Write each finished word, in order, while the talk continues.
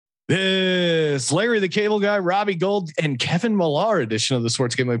This Larry the Cable Guy, Robbie Gould, and Kevin Millar edition of the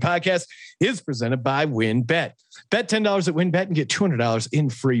Sports Gambling Podcast is presented by WynnBet. Bet $10 at WynnBet and get $200 in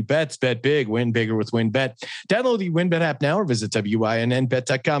free bets. Bet big, win bigger with WynnBet. Download the WynnBet app now or visit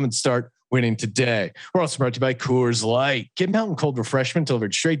wynnbet.com and start winning today. We're also brought to you by Coors Light. Get mountain cold refreshment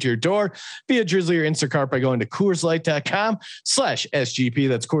delivered straight to your door via Drizzly or Instacart by going to CoorsLight.com/SGP.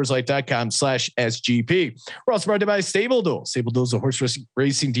 That's CoorsLight.com/SGP. We're also brought to you by Stable Duel. Stable Duel is a horse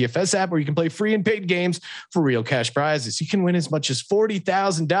racing DFS app where you can play free and paid games for real cash prizes. You can win as much as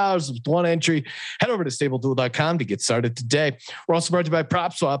 $40,000 with one entry. Head over to StableDuel.com to get started today. We're also brought to you by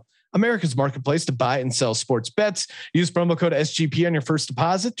PropSwap, America's marketplace to buy and sell sports bets. Use promo code SGP on your first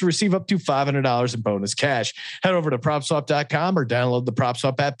deposit to receive up to $500 in bonus cash. Head over to PropSwap.com or download the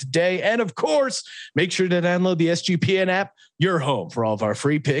PropSwap app today. And of course, make sure to download the SGPN app, your home for all of our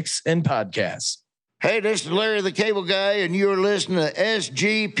free picks and podcasts. Hey, this is Larry the Cable Guy, and you're listening to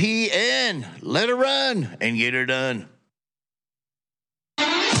SGPN. Let her run and get her done.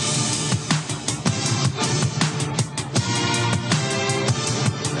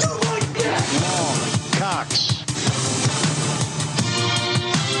 Cox.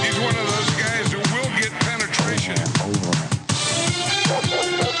 He's one of those guys who will get penetration.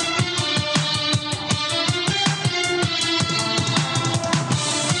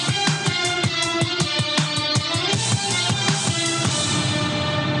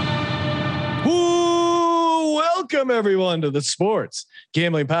 Welcome everyone to the Sports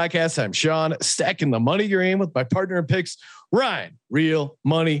Gambling Podcast. I'm Sean, stacking the money green with my partner in picks, Ryan, Real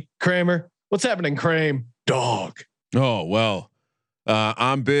Money Kramer. What's happening, Kramer? Dog. Oh, well,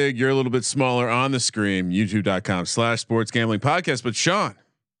 I'm big. You're a little bit smaller on the screen, youtube.com/sports gambling podcast. But Sean,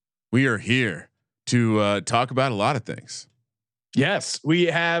 we are here to talk about a lot of things. Yes, we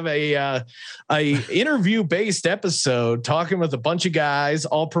have a interview based episode talking with a bunch of guys,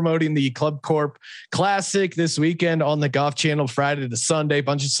 all promoting the Club Corp Classic this weekend on the Golf Channel, Friday to Sunday.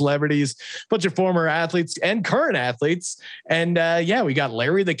 Bunch of celebrities, bunch of former athletes and current athletes, and we got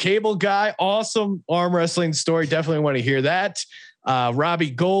Larry the Cable Guy. Awesome arm wrestling story. Definitely want to hear that.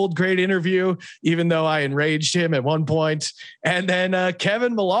 Robbie Gould, great interview, even though I enraged him at one point. And then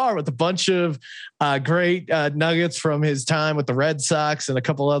Kevin Millar with a bunch of great nuggets from his time with the Red Sox and a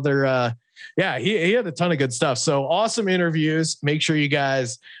couple other. He had a ton of good stuff. So awesome interviews. Make sure you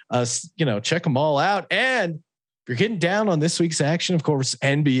guys, check them all out. And if you're getting down on this week's action, of course,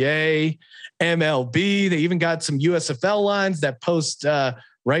 NBA, MLB, they even got some USFL lines that post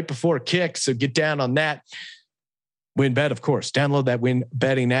right before kick. So get down on that. WynnBet, of course. Download that Wynn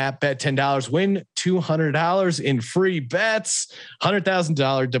betting app. Bet $10, win $200 in free bets.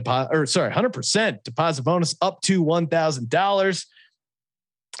 $100,000 deposit, 100% deposit bonus up to $1,000.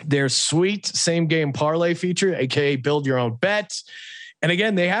 Their sweet same game parlay feature, aka build your own bet. And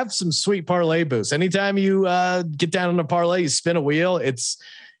again, they have some sweet parlay boosts. Anytime you get down on a parlay, you spin a wheel. It's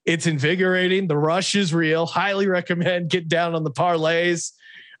invigorating. The rush is real. Highly recommend get down on the parlays.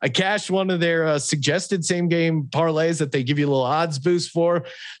 I cashed one of their suggested same game parlays that they give you a little odds boost for.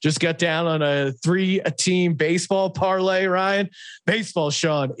 Just got down on a 3-team baseball parlay. Ryan, baseball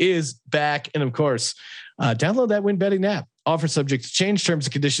Sean is back. And of course, download that Wynn betting app. Offer subject to change, terms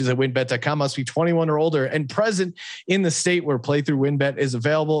and conditions at wynnbet.com. Must be 21 or older and present in the state where playthrough WynnBet is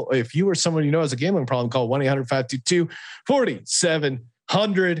available. If you or someone you know has a gambling problem, call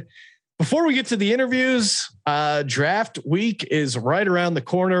 1-800-522-4700. Before we get to the interviews, draft week is right around the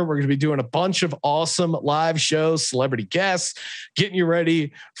corner. We're going to be doing a bunch of awesome live shows, celebrity guests, getting you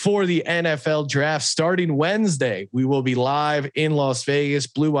ready for the NFL draft starting Wednesday. We will be live in Las Vegas,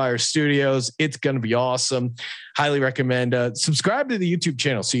 Blue Wire Studios. It's going to be awesome. Highly recommend subscribe to the YouTube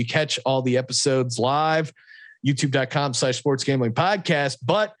channel so you catch all the episodes live. YouTube.com/sports gambling podcast.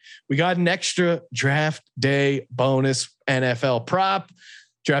 But we got an extra draft day bonus NFL prop.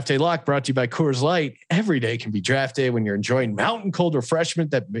 Draft Day Lock brought to you by Coors Light. Every day can be draft day when you're enjoying mountain cold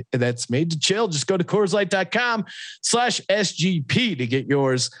refreshment that's made to chill. Just go to CoorsLight.com/SGP to get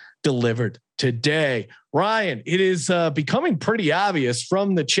yours delivered today. Ryan, it is becoming pretty obvious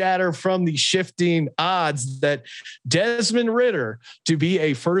from the chatter, from the shifting odds, that Desmond Ridder to be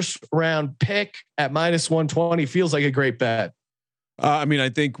a first round pick at -120 feels like a great bet. I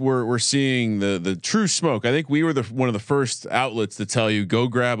think we're seeing the true smoke. I think we were one of the first outlets to tell you go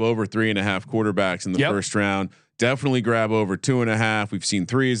grab over 3.5 quarterbacks in the first round. Definitely grab over 2.5. We've seen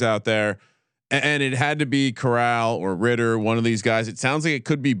 3s out there, and it had to be Corral or Ridder, one of these guys. It sounds like it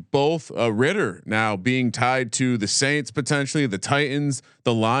could be both. Ridder now being tied to the Saints, potentially the Titans,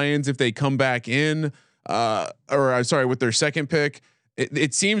 the Lions if they come back in, with their second pick.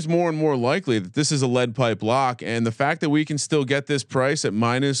 it seems more and more likely that this is a lead pipe lock, and the fact that we can still get this price at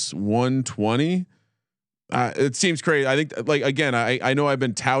 -120. It seems crazy. I think, like, again, I know I've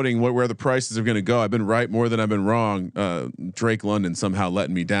been touting where the prices are going to go. I've been right more than I've been wrong. Drake London somehow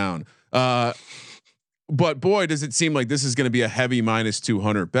letting me down. But boy, does it seem like this is going to be a heavy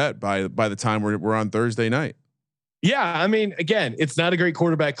 -200 bet by the time we're on Thursday night. Yeah, I mean, again, it's not a great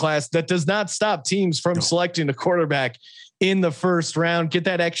quarterback class. That does not stop teams from selecting a quarterback in the first round. Get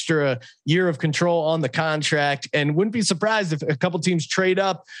that extra year of control on the contract, and wouldn't be surprised if a couple teams trade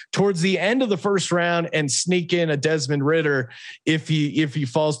up towards the end of the first round and sneak in a Desmond Ridder if he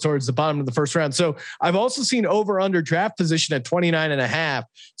falls towards the bottom of the first round. So I've also seen over under draft position at 29.5.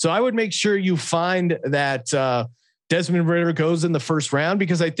 So I would make sure you find that Desmond Ridder goes in the first round,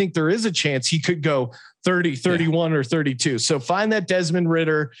 because I think there is a chance he could go 30, 31 or 32. So find that Desmond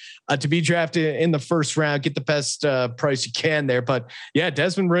Ridder to be drafted in the first round, get the best price you can there. But yeah,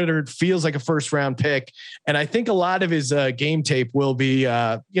 Desmond Ridder feels like a first round pick. And I think a lot of his game tape will be,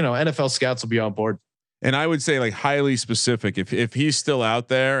 NFL scouts will be on board. And I would say, like, highly specific. If he's still out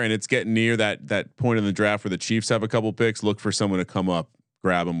there and it's getting near that point in the draft where the Chiefs have a couple picks, look for someone to come up,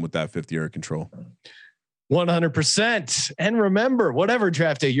 grab him with that 5th year of control. 100%. And remember, whatever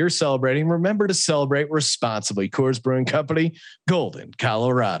draft day you're celebrating, remember to celebrate responsibly. Coors Brewing Company, Golden,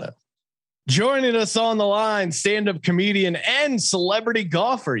 Colorado. Joining us on the line, stand-up comedian and celebrity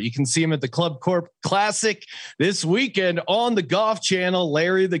golfer. You can see him at the Club Corp Classic this weekend on the Golf Channel,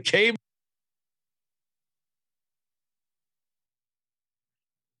 Larry the Cable.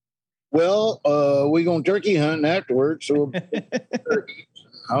 Well, we going turkey hunting afterwards, so we'll turkey.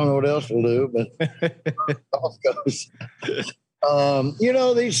 I don't know what else we'll do, but golf goes.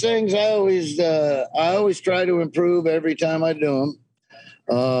 These things I always try to improve every time I do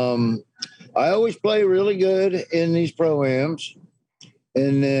them. I always play really good in these pro-ams,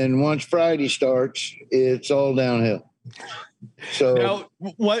 and then once Friday starts, it's all downhill. So now,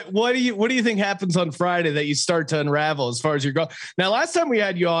 what do you think happens on Friday that you start to unravel as far as your golf? Now, last time we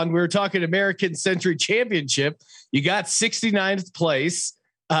had you on, we were talking American Century Championship. You got 69th place.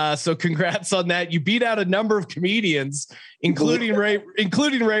 So congrats on that. You beat out a number of comedians, including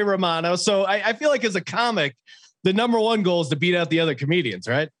Ray Romano. So I feel like as a comic, the number one goal is to beat out the other comedians,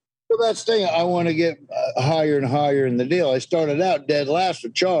 right? Well, that's the thing. I want to get higher and higher in the deal. I started out dead last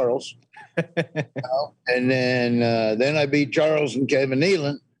with Charles, and then I beat Charles and Kevin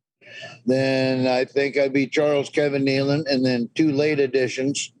Nealon. Then I think I beat Charles, Kevin Nealon, and then 2 late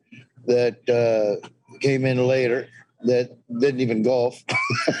additions that came in later that didn't even golf.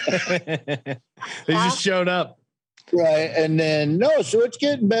 They just showed up. Right. And then, so it's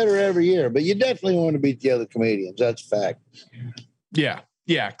getting better every year, but you definitely want to beat the other comedians. That's a fact. Yeah.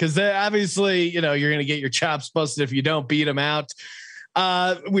 Yeah. Cause obviously, you're going to get your chops busted if you don't beat them out.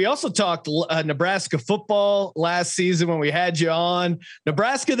 We also talked Nebraska football last season when we had you on.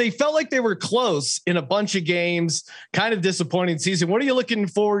 Nebraska, they felt like they were close in a bunch of games. Kind of disappointing season. What are you looking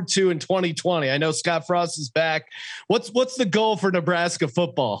forward to in 2020? I know Scott Frost is back. What's the goal for Nebraska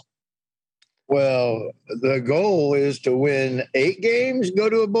football? Well, the goal is to win 8 games, go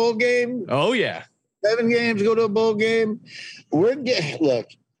to a bowl game. Oh yeah, 7 games, go to a bowl game. Look,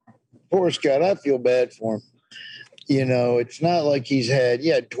 poor Scott. I feel bad for him. It's not like he had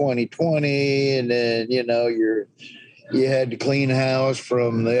 2020, and then you had to clean house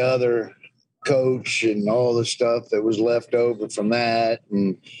from the other coach and all the stuff that was left over from that.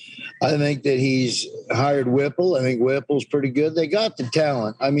 And I think that he's hired Whipple. I think Whipple's pretty good. They got the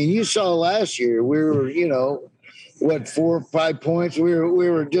talent. I mean, you saw last year we were, 4 or 5 points. We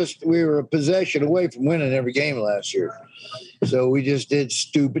were a possession away from winning every game last year. So we just did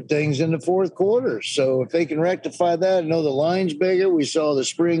stupid things in the fourth quarter. So if they can rectify that, I know the line's bigger. We saw the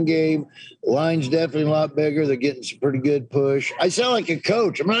spring game. The line's definitely a lot bigger. They're getting some pretty good push. I sound like a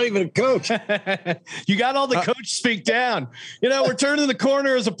coach. I'm not even a coach. You got all the coach speak down. We're turning the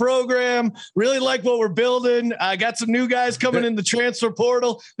corner as a program. Really like what we're building. I got some new guys coming in the transfer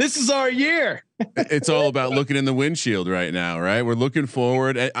portal. This is our year. It's all about looking in the windshield right now, right? We're looking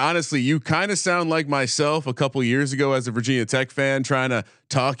forward. And honestly, you kind of sound like myself a couple years ago as a Virginia Tech fan, trying to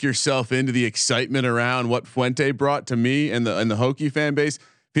talk yourself into the excitement around what Fuente brought to me and the Hokie fan base.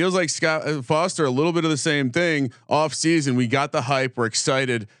 Feels like Scott Foster, a little bit of the same thing. Off season, we got the hype. We're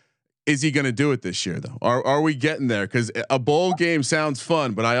excited. Is he going to do it this year though? Are we getting there? Because a bowl game sounds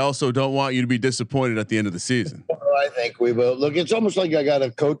fun, but I also don't want you to be disappointed at the end of the season. I think we will. Look, it's almost like I got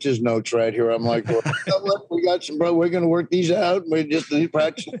a coach's notes right here. I'm like, well, we got some, bro. We're going to work these out. We just need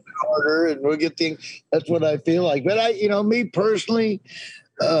practice harder, and we'll get things. That's what I feel like. But me personally,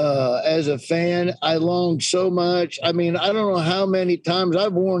 As a fan, I long so much. I mean, I don't know how many times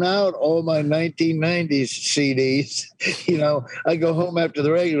I've worn out all my 1990s CDs. I go home after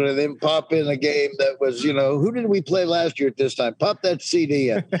the regular and then pop in a game that was, who did we play last year at this time? Pop that CD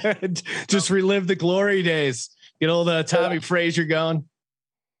in. Just relive the glory days. Get old Tommy Frazier going.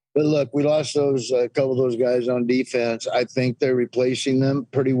 But look, we lost a couple of those guys on defense. I think they're replacing them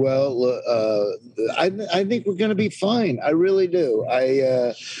pretty well. I think we're going to be fine. I really do.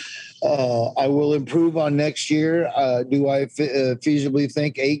 I will improve on next year. Do I feasibly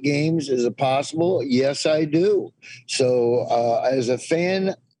think 8 games is a possible? Yes, I do. So as a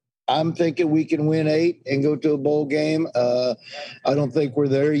fan, I'm thinking we can win 8 and go to a bowl game. I don't think we're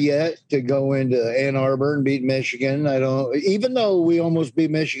there yet to go into Ann Arbor and beat Michigan. Even though we almost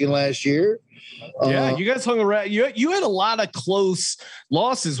beat Michigan last year. Yeah, you guys hung around. You had a lot of close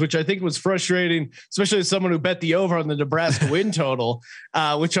losses, which I think was frustrating, especially as someone who bet the over on the Nebraska win total,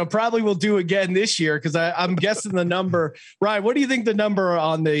 which I probably will do again this year because I'm guessing the number. Ryan, what do you think the number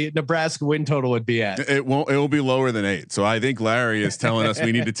on the Nebraska win total would be at? It will be lower than 8. So I think Larry is telling us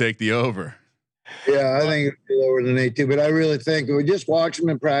we need to take the over. Yeah, I think it's lower than 8 too, but I really think we just watch them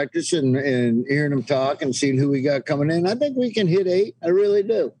in practice and hearing them talk and seeing who we got coming in. I think we can hit 8. I really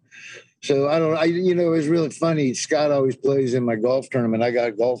do. So it was really funny. Scott always plays in my golf tournament. I got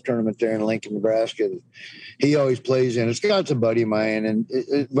a golf tournament there in Lincoln, Nebraska. And he always plays in it. Scott's a buddy of mine.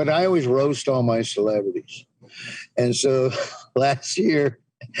 But I always roast all my celebrities. And so last year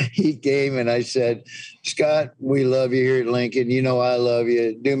he came and I said, Scott, we love you here at Lincoln. I love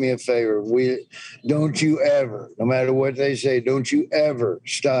you. Do me a favor. Don't you ever, no matter what they say, don't you ever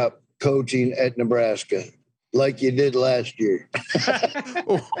stop coaching at Nebraska like you did last year.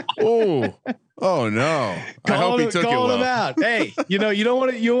 Oh no! I hope he took it well. Him out. Hey, you don't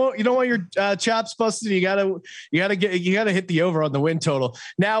want your chops busted. You gotta hit the over on the win total.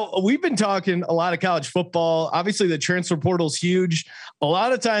 Now we've been talking a lot of college football. Obviously, the transfer portal is huge. A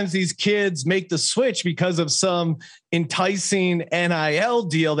lot of times these kids make the switch because of some enticing NIL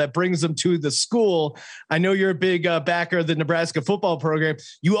deal that brings them to the school. I know you're a big backer of the Nebraska football program.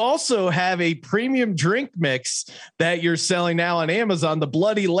 You also have a premium drink mix that you're selling now on Amazon, the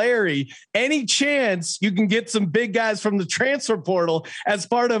Bloody Larry. Any chance you can get some big guys from the transfer portal as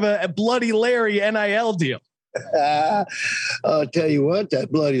part of a Bloody Larry NIL deal? I'll tell you what,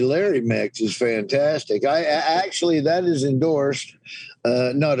 that Bloody Larry mix is fantastic. I actually, that is endorsed,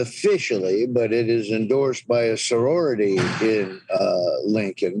 not officially, but it is endorsed by a sorority in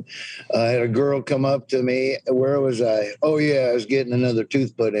Lincoln. I had a girl come up to me. Where was I? Oh yeah, I was getting another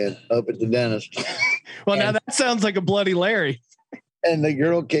tooth put in up at the dentist. Well, now that sounds like a Bloody Larry. And the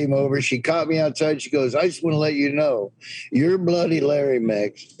girl came over. She caught me outside. She goes, I just want to let you know your Bloody Larry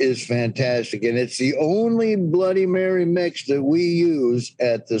mix is fantastic. And it's the only Bloody Mary mix that we use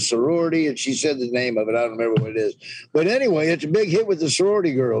at the sorority. And she said the name of it. I don't remember what it is. But anyway, it's a big hit with the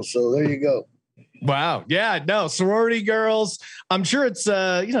sorority girls. So there you go. Wow. Yeah, no, sorority girls. I'm sure it's,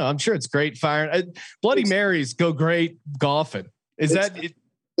 I'm sure it's great firing. Bloody Marys go great golfing.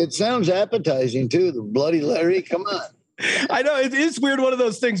 It sounds appetizing too. The Bloody Larry. Come on. I know it is weird. One of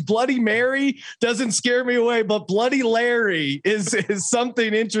those things. Bloody Mary doesn't scare me away, but Bloody Larry is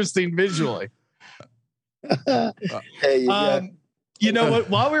something interesting visually. Hey, you know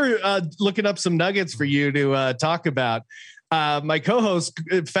what? While we were looking up some nuggets for you to talk about, my co-host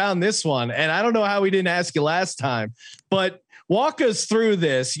found this one, and I don't know how we didn't ask you last time, but walk us through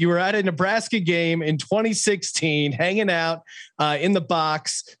this. You were at a Nebraska game in 2016, hanging out in the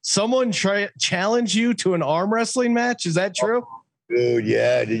box. Someone challenged you to an arm wrestling match. Is that true? Dude,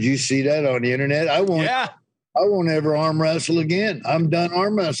 yeah. Did you see that on the internet? I won't ever arm wrestle again. I'm done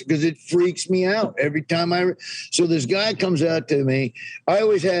arm wrestling because it freaks me out every time so this guy comes out to me. I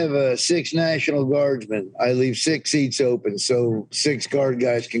always have 6 National Guardsmen. I leave 6 seats open so 6 guard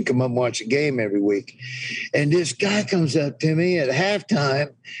guys can come up and watch a game every week. And this guy comes up to me at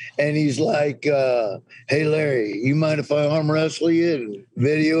halftime and he's like, hey, Larry, you mind if I arm wrestle you and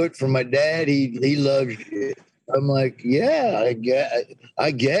video it for my dad? He loves you. I'm like, yeah,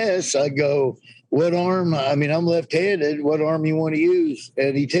 I guess. I go, what arm? I mean, I'm left-handed. What arm you want to use?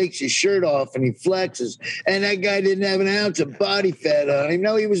 And he takes his shirt off and he flexes. And that guy didn't have an ounce of body fat on him.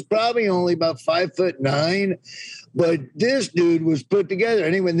 No, he was probably only about 5'9", but this dude was put together.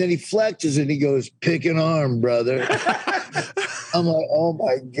 Anyway, and then he flexes and he goes, pick an arm, brother. I'm like, oh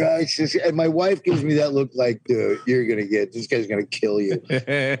my gosh. And my wife gives me that look like, dude, this guy's going to kill you.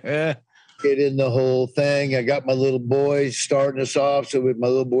 Get in the whole thing. I got my little boy starting us off. So my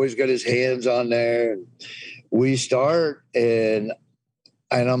little boy's got his hands on there and we start and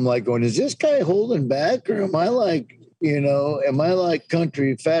I'm like going, is this guy holding back or am I like am I like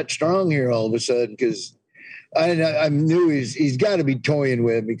country fat strong here all of a sudden? Because I knew he's got to be toying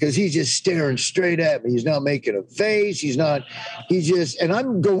with me because he's just staring straight at me. He's not making a face. And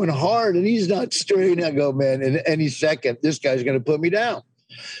I'm going hard and he's not straight. I go, man, in any second, this guy's going to put me down.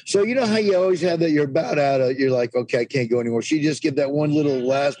 So you know how you always have that you're about out of, you're like, okay, I can't go anymore. She just give that one little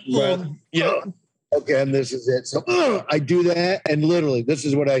last breath. Yeah. Okay, and this is it. So I do that, and literally, this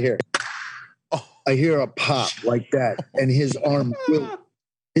is what I hear. I hear a pop like that, and his arm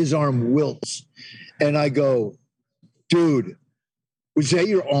wilts. And I go, dude, was that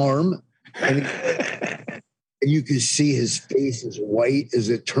your arm? And you can see his face is white as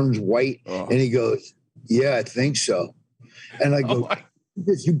it turns white. Oh. And he goes, yeah, I think so. And I go,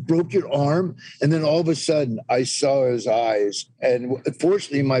 you broke your arm? And then all of a sudden I saw his eyes. And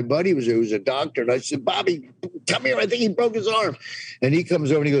fortunately, my buddy was there, who was a doctor. And I said, Bobby, come here. I think he broke his arm. And he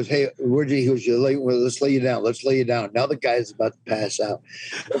comes over and he goes, hey, he goes, let's lay you down. Let's lay you down. Now the guy's about to pass out.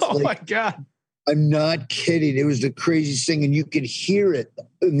 My God. I'm not kidding. It was the craziest thing. And you could hear it.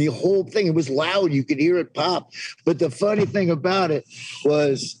 And the whole thing, it was loud. You could hear it pop. But the funny thing about it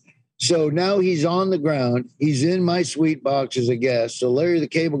was, so now he's on the ground. He's in my suite box as a guest. So Larry, the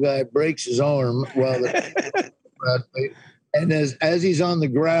cable guy, breaks his arm and as he's on the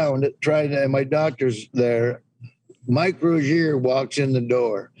ground and my doctor's there, Mike Rozier walks in the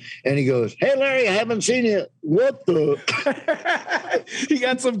door and he goes, hey, Larry, I haven't seen you. What the? You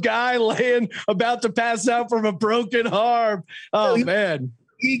got some guy laying about to pass out from a broken arm. Oh, man.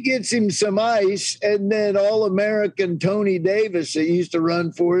 He gets him some ice, and then All-American Tony Davis that used to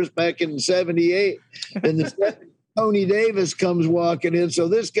run for us back in 78. And Tony Davis comes walking in. So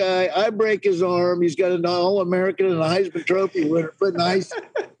this guy, I break his arm. He's got an All-American and a Heisman Trophy winner putting ice.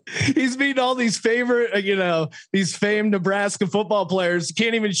 He's meeting all these these famed Nebraska football players.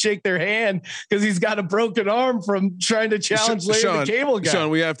 Can't even shake their hand because he's got a broken arm from trying to challenge Larry the cable guy. Sean,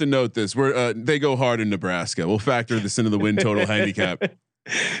 we have to note this. They go hard in Nebraska. We'll factor this into the win total handicap.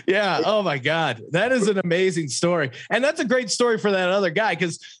 Yeah. Oh my God. That is an amazing story. And that's a great story for that other guy.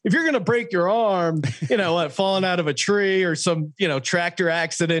 Cause if you're going to break your arm, falling out of a tree or some, tractor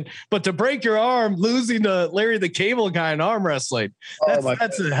accident, but to break your arm, losing to Larry the cable guy in arm wrestling,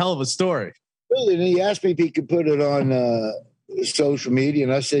 that's a hell of a story. Really? And he asked me if he could put it on, social media,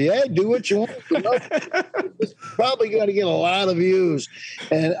 and I said, yeah, do what you want. It's probably going to get a lot of views,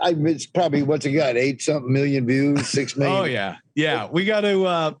 and it's probably what's it got, 8-something million views, 6 million. Oh yeah. We got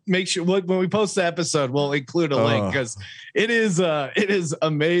to make sure when we post the episode, we'll include a link because it is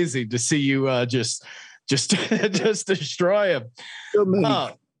amazing to see you just destroy him. So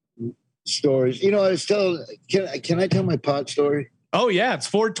many stories. I was telling. Can I tell my pot story? Oh yeah, it's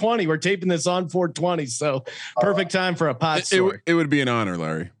 420. We're taping this on 420, so perfect time for a pot story. It would be an honor,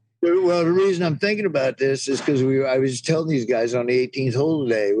 Larry. Well, the reason I'm thinking about this is because I was telling these guys on the 18th hole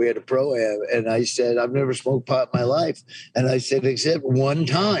today, we had a pro-am, and I said, I've never smoked pot in my life. And I said, except one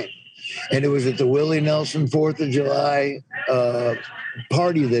time. And it was at the Willie Nelson 4th of July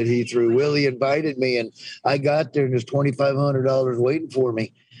party that he threw. Willie invited me, and I got there, and there's $2,500 waiting for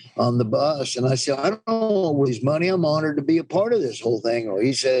me on the bus. And I said, I don't know Willie's money. I'm honored to be a part of this whole thing. Or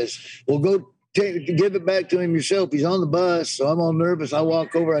he says, well, go give it back to him yourself. He's on the bus. So I'm all nervous. I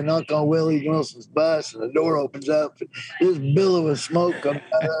walk over, I knock on Willie Nelson's bus, and the door opens up. And this billow of smoke comes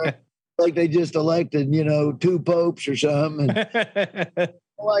out like they just elected, 2 popes or something. And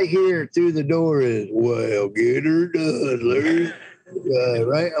all I hear through the door is, well, get her done, Larry.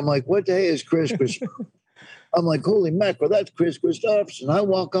 Right? I'm like, what the hell is Chris? I'm like, holy mackerel, that's Chris Christopherson. I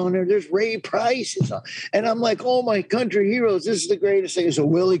walk on there, there's Ray Price. And I'm like, oh, my country heroes, this is the greatest thing. So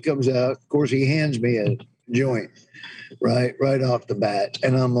Willie comes out. Of course, he hands me a joint right off the bat.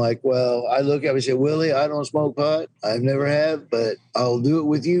 And I'm like, well, I look at him and say, Willie, I don't smoke pot. I've never have, but I'll do it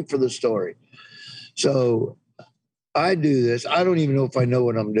with you for the story. So I do this. I don't even know if I know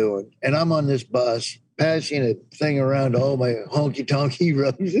what I'm doing. And I'm on this bus, passing a thing around to all my honky-tonk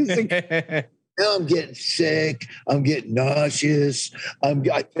heroes. Now I'm getting sick. I'm getting nauseous.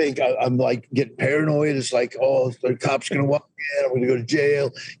 I think I'm like getting paranoid. It's like, oh, the cop's going to walk in. I'm going to go to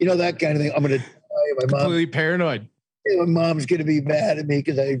jail. That kind of thing. I'm going to die. My mom, completely paranoid. My mom's going to be mad at me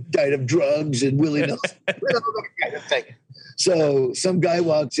because I died of drugs and Willie Nelson. That kind of thing. So some guy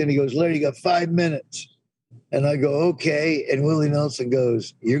walks in. He goes, Larry, you got 5 minutes. And I go, okay. And Willie Nelson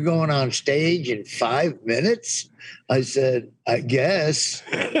goes, you're going on stage in 5 minutes? I said, I guess.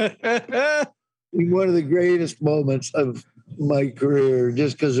 One of the greatest moments of my career,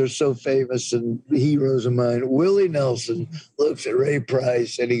 just because they're so famous and heroes of mine. Willie Nelson looks at Ray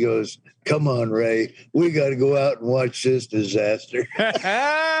Price and he goes, come on, Ray, we got to go out and watch this disaster.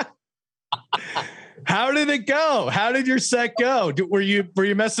 How did it go? How did your set go? Were you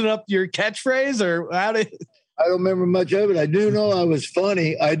messing up your catchphrase, or how did? I don't remember much of it. I do know I was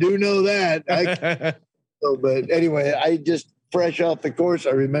funny. I do know that. But anyway, I just fresh off the course.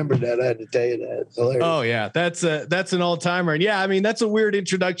 I remember that. I had to tell you that. It's hilarious. Oh yeah, that's an all timer. And yeah, I mean that's a weird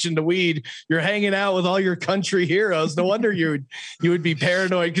introduction to weed. You're hanging out with all your country heroes. No wonder you would be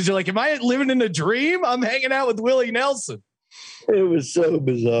paranoid because you're like, am I living in a dream? I'm hanging out with Willie Nelson. It was so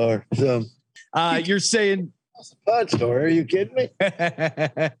bizarre. So you're saying pot store? Are you kidding me?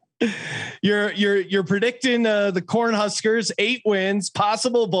 You're predicting the Cornhuskers 8 wins,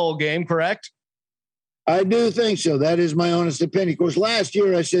 possible bowl game, correct? I do think so. That is my honest opinion. Of course, last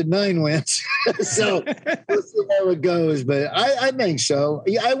year I said 9 wins. So we'll see how it goes. But I think so.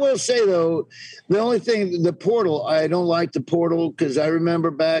 I will say, though, the only thing, the portal, I don't like the portal because I remember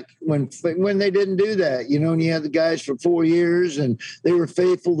back when they didn't do that, and you had the guys for 4 years and they were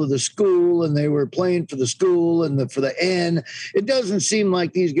faithful to the school and they were playing for the school and for the N. It doesn't seem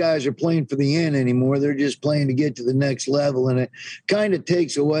like these guys are playing for the N anymore. They're just playing to get to the next level. And it kind of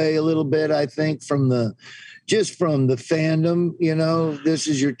takes away a little bit, I think, from the fandom, this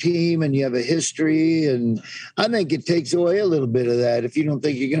is your team and you have a history. And I think it takes away a little bit of that. If you don't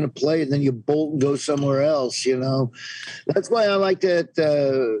think you're going to play and then you bolt and go somewhere else, that's why I like that.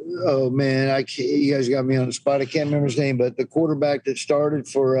 Oh man, you guys got me on the spot. I can't remember his name, but the quarterback that started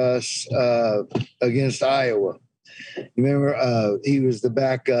for us against Iowa, you remember he was the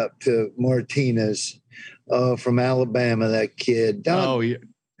backup to Martinez from Alabama, that kid. Yeah.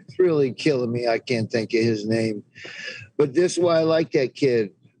 It's really killing me. I can't think of his name, but this is why I like that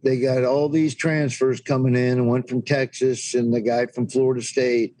kid. They got all these transfers coming in, and one from Texas and the guy from Florida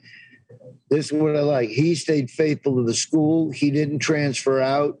State. This is what I like. He stayed faithful to the school. He didn't transfer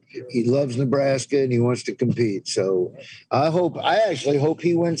out. He loves Nebraska and he wants to compete. So I actually hope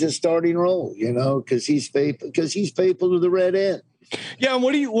he wins his starting role, because he's faithful to the Red End. Yeah, and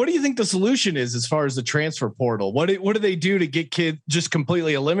what do you think the solution is as far as the transfer portal? What do they do to get kids just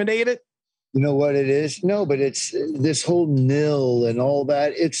completely eliminate it? You know what it is? No, but it's this whole nil and all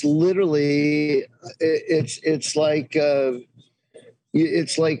that. It's literally it's like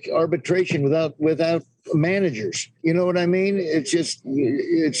arbitration without managers. You know what I mean? It's just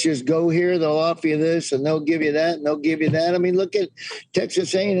go here. They'll offer you this, and they'll give you that, and they'll give you that. I mean, look at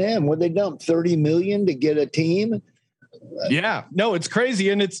Texas A&M. What they dump $30 million to get a team. Yeah, no, it's crazy.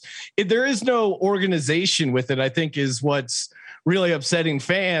 And there is no organization with it, I think, is what's really upsetting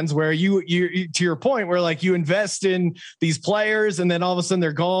fans, where you to your point, where like you invest in these players and then all of a sudden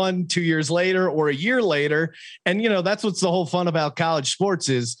they're gone 2 years later or a year later. And, that's what's the whole fun about college sports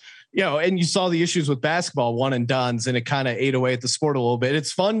is, and you saw the issues with basketball, one and dones, and it kind of ate away at the sport a little bit.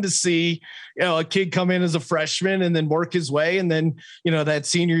 It's fun to see, a kid come in as a freshman and then work his way. And then, that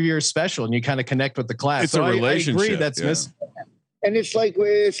senior year is special and you kind of connect with the class. It's a relationship. I agree that's missing. And it's like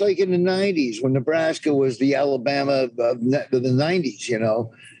in the 90s when Nebraska was the Alabama of the 90s,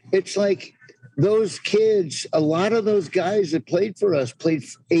 it's like those kids, a lot of those guys that played for us played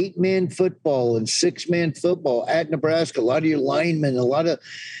 8-man football and 6-man football at Nebraska. A lot of your linemen, a lot of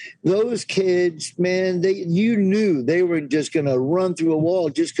those kids, man, you knew they were just going to run through a wall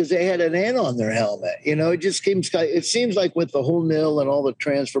just because they had an N on their helmet. It seems like with the whole nil and all the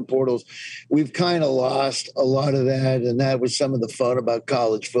transfer portals, we've kind of lost a lot of that. And that was some of the fun about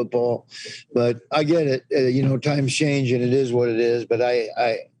college football. But I get it. Times change and it is what it is. But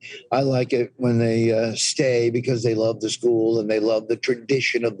I like it when they stay because they love the school and they love the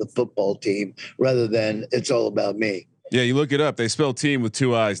tradition of the football team rather than it's all about me. Yeah, you look it up. They spell team with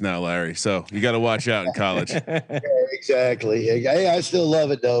 2 I's now, Larry. So you got to watch out in college. Yeah, exactly. I still love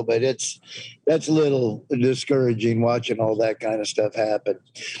it though, but that's a little discouraging watching all that kind of stuff happen.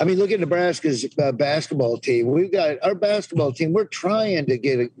 I mean, look at Nebraska's basketball team. We've got our basketball team. We're trying to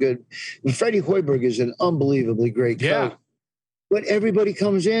get a good. Freddie Hoiberg is an unbelievably great coach. Yeah. But everybody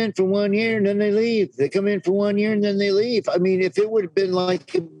comes in for 1 year and then they leave. They come in for 1 year and then they leave. I mean, if it would have been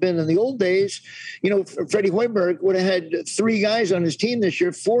like it been in the old days, Freddie Hoiberg would have had 3 guys on his team this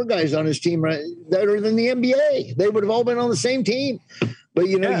year, 4 guys on his team that are in the NBA. They would have all been on the same team. But,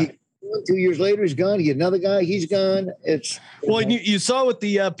 2 years later, he's gone. You get another guy, he's gone. And you saw with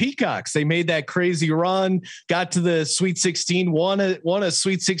the Peacocks, they made that crazy run, got to the Sweet 16, won a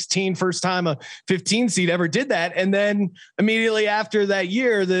Sweet 16, first time a 15 seed ever did that. And then immediately after that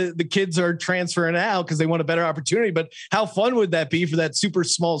year, the kids are transferring out because they want a better opportunity. But how fun would that be for that super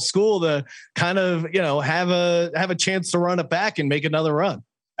small school to kind of, have a chance to run it back and make another run?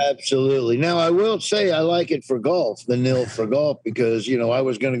 Absolutely. Now, I will say I like it for golf, the nil for golf, because, I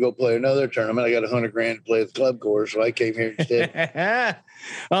was going to go play another tournament. I got $100,000 to play the club course, so I came here instead.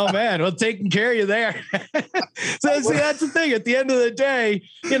 Oh, man. Well, taking care of you there. So see, that's the thing. At the end of the day,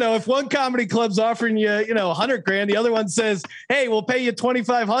 if one comedy club's offering you, $100,000, the other one says, hey, we'll pay you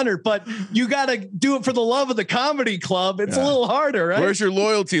 $2,500, but you got to do it for the love of the comedy club. It's a little harder, right? Where's your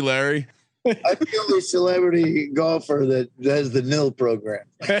loyalty, Larry? I'm the only celebrity golfer that has the nil program.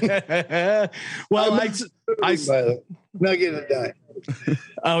 Well, I not getting a dime.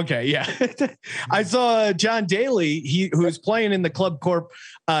 Okay, yeah. I saw John Daly, who's playing in the Club Corp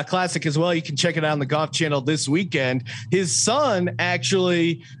Classic as well. You can check it out on the Golf Channel this weekend. His son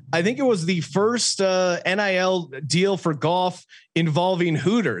actually, I think it was the first NIL deal for golf involving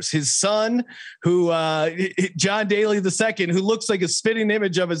Hooters. His son, who John Daly II, who looks like a spitting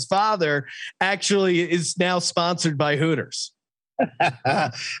image of his father, actually is now sponsored by Hooters.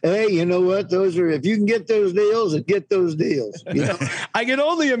 Hey, you know what? If you can get those deals, get those deals. I can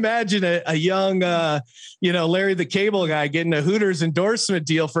only imagine a young, Larry the Cable Guy getting a Hooters endorsement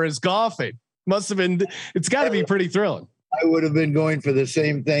deal for his golfing. Must have been. It's got to be pretty thrilling. I would have been going for the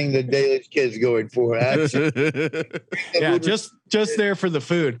same thing that Daly's kid's going for. Yeah, just there for the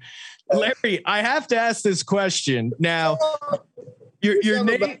food. Larry, I have to ask this question now. Your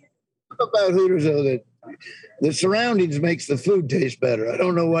name about Hooters, though, that the surroundings makes the food taste better. I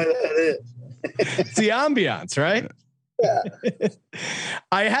don't know why that is. It's the ambiance, right? Yeah.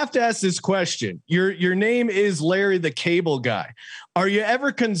 I have to ask this question. Your name is Larry the Cable Guy. Are you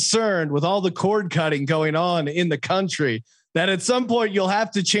ever concerned with all the cord cutting going on in the country that at some point you'll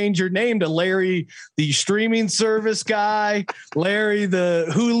have to change your name to Larry the streaming service guy, Larry the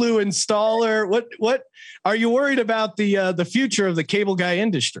Hulu installer? What are you worried about the future of the cable guy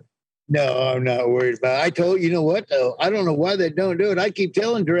industry? No, I'm not worried about it. I told you know what though? I don't know why they don't do it. I keep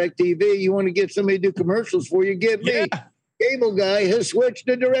telling DirecTV, you want to get somebody to do commercials for you, get me. Yeah. Cable guy has switched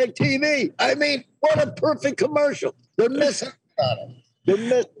to DirecTV. I mean, what a perfect commercial. They're missing on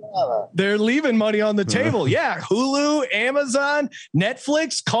it. They're leaving money on the table. Yeah. Hulu, Amazon,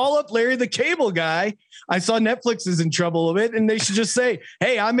 Netflix, call up Larry the Cable Guy. I saw Netflix is in trouble a bit, and they should just say,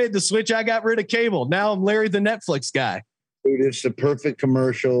 hey, I made the switch. I got rid of cable. Now I'm Larry the Netflix guy. Dude, it's the perfect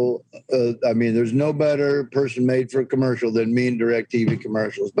commercial. I mean, there's no better person made for a commercial than me and DirecTV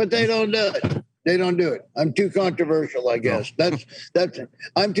commercials, but they don't do it. They don't do it. I'm too controversial, I guess. That's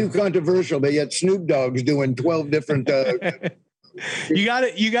I'm too controversial, but yet Snoop Dogg's doing 12 different. You got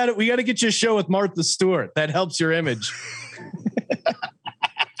it. We got to get you a show with Martha Stewart. That helps your image.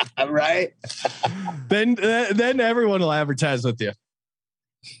 Right. Then everyone will advertise with you.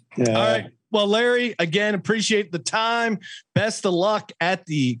 Yeah. All right. Well, Larry, again, appreciate the time. Best of luck at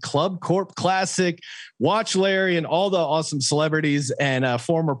the Club Corp Classic. Watch Larry and all the awesome celebrities and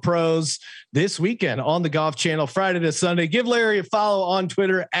former pros this weekend on the Golf Channel, Friday to Sunday. Give Larry a follow on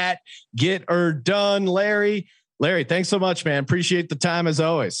Twitter at @GetHerDone. Larry, thanks so much, man. Appreciate the time as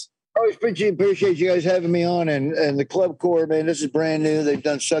always. Always appreciate you guys having me on, and the Club Corps, man. This is brand new. They've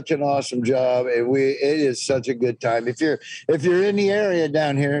done such an awesome job, and it is such a good time. If you're in the area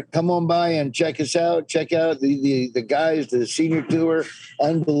down here, come on by and check us out. Check out the guys, the senior tour,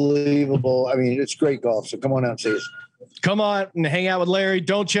 unbelievable. I mean, it's great golf. So come on out and see us. Come on and hang out with Larry.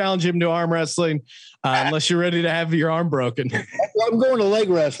 Don't challenge him to arm wrestling unless you're ready to have your arm broken. I'm going to leg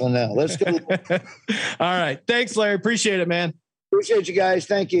wrestling now. Let's go. All right. Thanks, Larry. Appreciate it, man. Appreciate you guys.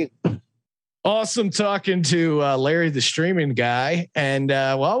 Thank you. Awesome talking to Larry, the streaming guy. And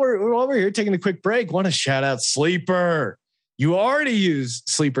while we're here taking a quick break, want to shout out Sleeper. You already use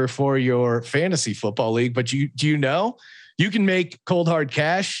Sleeper for your fantasy football league, but do you know you can make cold hard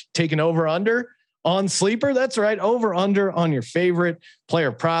cash taking over under on Sleeper? That's right. Over under on your favorite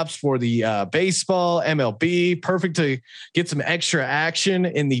player props for the baseball, MLB. Perfect to get some extra action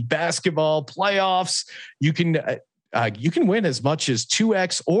in the basketball playoffs. You can win as much as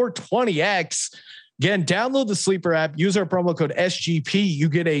 2x or 20x. Again, download the Sleeper app, use our promo code SGP. You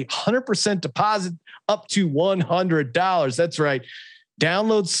get 100% deposit up to $100. That's right.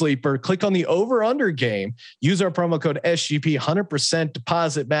 Download Sleeper, click on the over under game, use our promo code SGP, 100%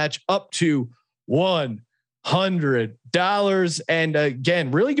 deposit match up to $100. And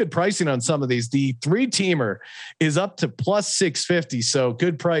again, really good pricing on some of these. The 3-teamer is up to plus 650. So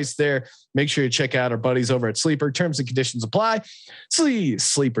good price there. Make sure you check out our buddies over at Sleeper. Terms and conditions apply. See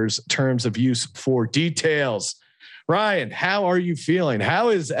Sleeper's terms of use for details. Ryan, how are you feeling? How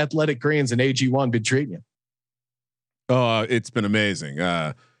is Athletic Greens and AG1 been treating you? Oh, it's been amazing.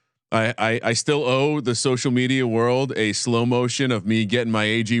 I still owe the social media world a slow motion of me getting my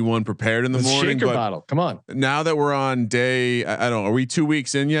AG1 prepared in the morning. Shaker bottle. Come on. Now that we're on day, I don't know, are we 2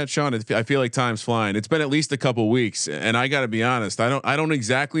 weeks in yet, Sean? I feel like time's flying. It's been at least a couple weeks, and I got to be honest. I don't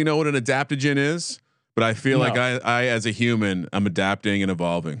exactly know what an adaptogen is, but I feel like I as a human, I'm adapting and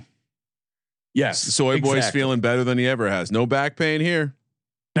evolving. Yes. Soy Boy's feeling better than he ever has. No back pain here.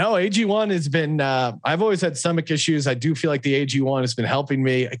 No, AG1 has been, I've always had stomach issues. I do feel like the AG1 has been helping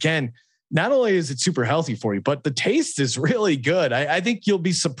me. Again, not only is it super healthy for you, but the taste is really good. I think you'll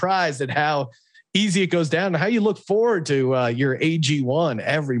be surprised at how easy it goes down and how you look forward to your AG1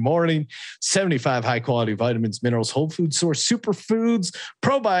 every morning. 75 high quality vitamins, minerals, whole food source, superfoods,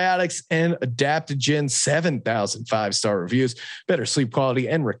 probiotics, and adaptogens. 7,000 5-star reviews, better sleep quality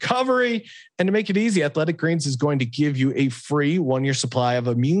and recovery. And to make it easy, Athletic Greens is going to give you a free 1-year supply of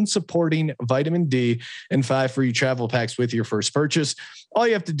immune supporting vitamin D and 5 free travel packs with your first purchase. All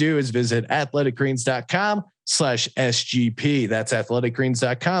you have to do is visit athleticgreens.com/SGP. That's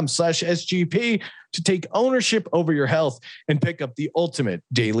athleticgreens.com/SGP to take ownership over your health and pick up the ultimate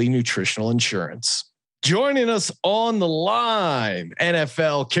daily nutritional insurance. Joining us on the line,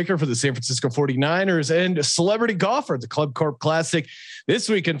 NFL kicker for the San Francisco 49ers and a celebrity golfer at the Club Corp Classic this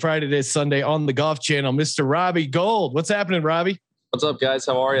weekend, Friday to Sunday on the Golf Channel, Mr. Robbie Gould. What's happening, Robbie? What's up, guys?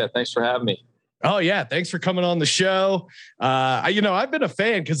 How are you? Thanks for having me. Oh yeah. Thanks for coming on the show. I've been a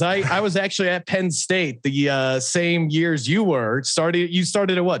fan cause I was actually at Penn State the same years you were. You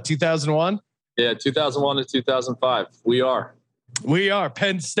started at what? 2001? Yeah. 2001 to 2005. We are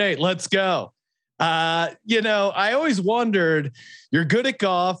Penn State. Let's go. I always wondered, you're good at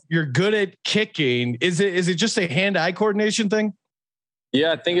golf. You're good at kicking. Is it just a hand-eye coordination thing?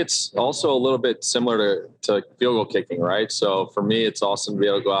 Yeah, I think it's also a little bit similar to field goal kicking, right? So for me, it's awesome to be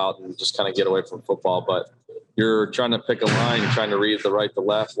able to go out and just kind of get away from football, but you're trying to pick a line, you're trying to read the right to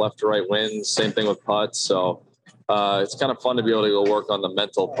left to right wins. Same thing with putts. So it's kind of fun to be able to go work on the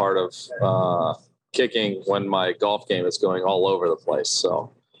mental part of kicking when my golf game is going all over the place.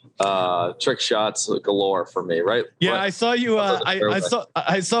 So trick shots galore for me, right? Yeah, I saw you.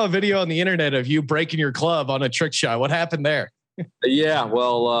 I saw a video on the internet of you breaking your club on a trick shot. What happened there? Yeah,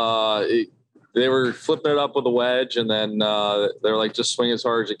 well, they were flipping it up with a wedge, and then they were like, just swing as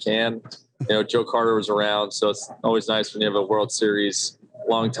hard as you can. Joe Carter was around, so it's always nice when you have a World Series,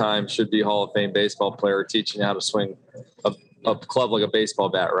 long time, should be Hall of Fame baseball player teaching you how to swing a club like a baseball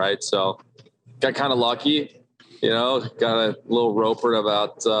bat, right? So got kind of lucky, got a little roper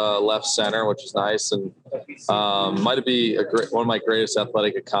about left center, which is nice, and might be one of my greatest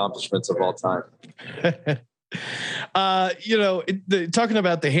athletic accomplishments of all time. Talking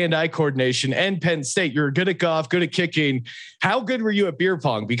about the hand-eye coordination and Penn State, you're good at golf, good at kicking. How good were you at beer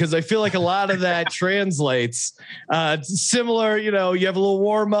pong? Because I feel like a lot of that translates similar. You have a little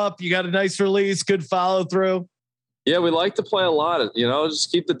warm up, you got a nice release, good follow through. Yeah, we like to play a lot of,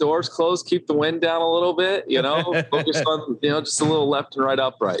 just keep the doors closed, keep the wind down a little bit, focus on, just a little left and right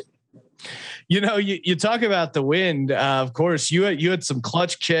upright. You talk about the wind. Of course, you had some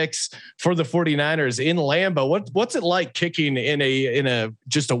clutch kicks for the 49ers in Lambeau. What's it like kicking in a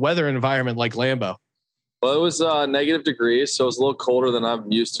just a weather environment like Lambeau? Well, it was negative degrees, so it was a little colder than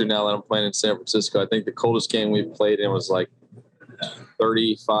I'm used to now that I'm playing in San Francisco. I think the coldest game we played in was like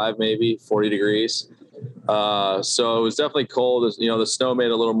 35, maybe 40 degrees. So it was definitely cold. The snow made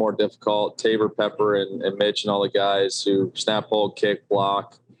it a little more difficult. Tabor, Pepper, and Mitch and all the guys who snap, hold, kick,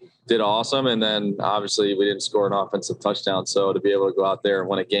 block did awesome. And then obviously we didn't score an offensive touchdown. So to be able to go out there and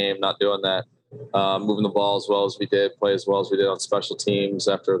win a game, not doing that, moving the ball as well as we did, play as well as we did on special teams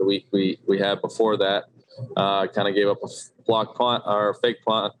after the week we had before that, kind of gave up a block punt or a fake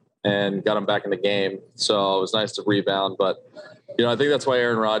punt and got them back in the game. So it was nice to rebound, but I think that's why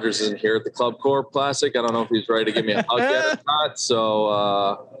Aaron Rodgers isn't here at the Club Corp Classic. I don't know if he's ready to give me a hug yet or not.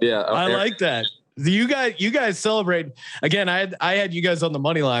 So yeah, I like that. You guys celebrate again. I had you guys on the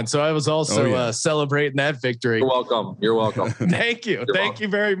money line, so I was also celebrating that victory. You're welcome. Thank you. Thank you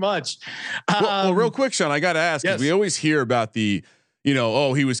very much. Well, real quick, Sean, I got to ask, because we always hear about the,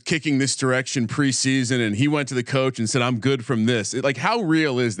 he was kicking this direction preseason and he went to the coach and said, I'm good from this. How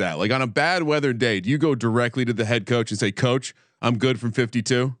real is that? Like on a bad weather day, do you go directly to the head coach and say, Coach, I'm good from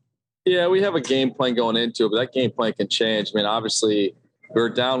 52? Yeah, we have a game plan going into it, but that game plan can change. I mean, obviously we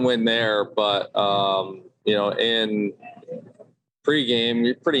were downwind there, but in pregame,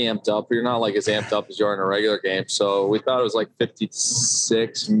 you're pretty amped up. You're not like as amped up as you are in a regular game. So we thought it was like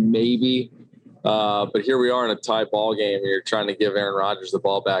 56, maybe. But here we are in a tie ball game, and you're trying to give Aaron Rodgers the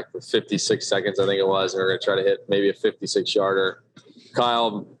ball back for 56 seconds, I think it was, and we're going to try to hit maybe a 56 yarder.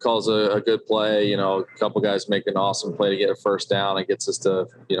 Kyle calls a good play. You know, a couple guys make an awesome play to get a first down. It gets us to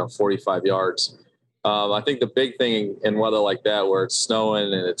 45 yards. I think the big thing in weather like that, where it's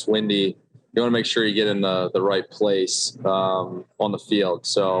snowing and it's windy, you want to make sure you get in the right place on the field.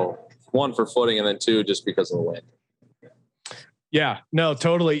 So 1 for footing, and then 2 just because of the wind. Yeah, no,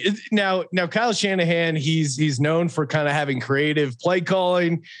 totally. Now Kyle Shanahan, he's known for kind of having creative play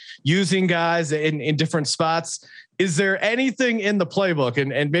calling, using guys in different spots. Is there anything in the playbook,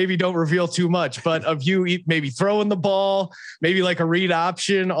 and maybe don't reveal too much, but of you maybe throwing the ball, maybe like a read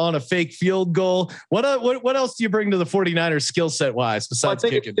option on a fake field goal? What else do you bring to the 49ers skill set wise besides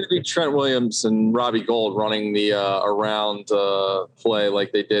kicking? It's going to be Trent Williams and Robbie Gould running the around play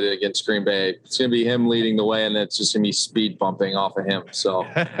like they did it against Green Bay. It's going to be him leading the way, and it's just going to be speed bumping off of him. So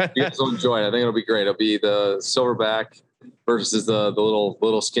you guys will enjoy it. I think it'll be great. It'll be the silverback versus the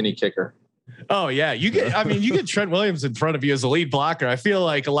little skinny kicker. Oh yeah. You get Trent Williams in front of you as a lead blocker. I feel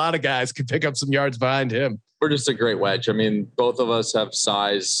like a lot of guys could pick up some yards behind him. We're just a great wedge. I mean, both of us have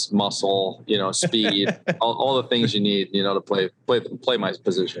size, muscle, speed, all the things you need, to play my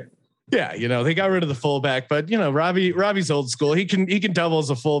position. Yeah. They got rid of the fullback, but Robbie's old school. He can double as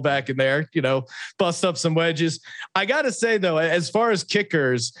a fullback in there, bust up some wedges. I got to say though, as far as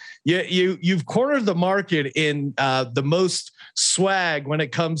kickers, you've cornered the market in the most swag when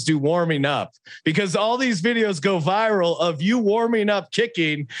it comes to warming up, because all these videos go viral of you warming up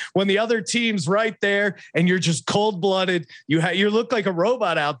kicking when the other team's right there and you're just cold blooded. You look like a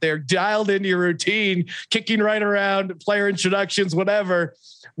robot out there, dialed into your routine, kicking right around, player introductions, whatever.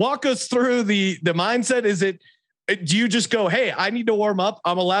 Walk us through the mindset. Do you just go, hey, I need to warm up.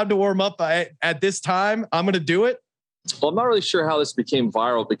 I'm allowed to warm up at this time. I'm going to do it. Well, I'm not really sure how this became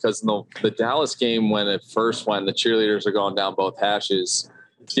viral, because in the Dallas game, when it first went, the cheerleaders are going down both hashes,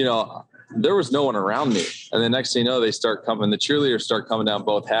 there was no one around me. And the next thing you know, the cheerleaders start coming down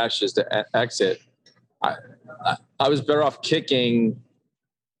both hashes to exit. I was better off kicking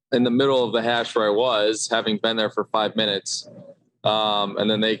in the middle of the hash where I was, having been there for 5 minutes. And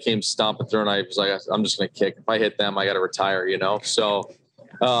then they came stomping through, and I was like, I'm just going to kick. If I hit them, I got to retire, So,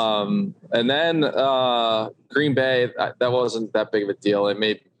 and then Green Bay, that wasn't that big of a deal. They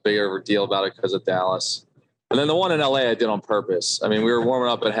made bigger of a deal about it because of Dallas. And then the one in LA I did on purpose. I mean, we were warming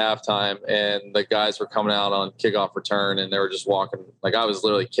up at halftime, and the guys were coming out on kickoff return, and they were just walking. Like, I was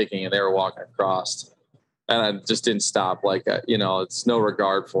literally kicking, and they were walking across. And I just didn't stop. Like, it's no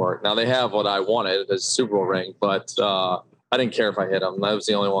regard for it. Now, they have what I wanted, a Super Bowl ring, but I didn't care if I hit them. That was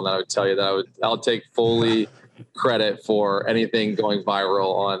the only one that I would tell you that I'll take fully credit for anything going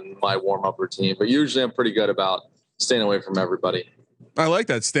viral on my warm-up routine. But usually I'm pretty good about staying away from everybody. I like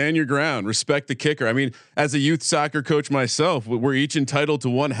that. Stand your ground. Respect the kicker. I mean, as a youth soccer coach myself, we're each entitled to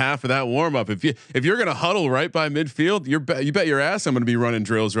one half of that warm up. If you're going to huddle right by midfield, you bet your ass I'm going to be running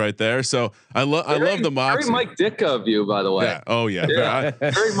drills right there. So I love the moxie. Very Mike Ditka of you, by the way. Yeah. Oh yeah.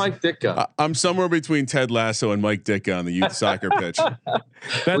 Very Mike Ditka. I'm somewhere between Ted Lasso and Mike Ditka on the youth soccer pitch.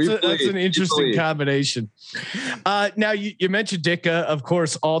 That's an interesting combination. Now you mentioned Ditka, of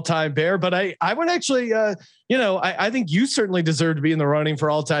course, all-time Bear, but I would actually, I think you certainly deserve to be in the running for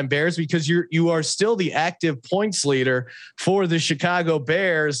all-time Bears, because you are still the active points leader for the Chicago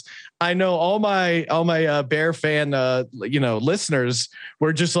Bears. I know all my Bear fan, listeners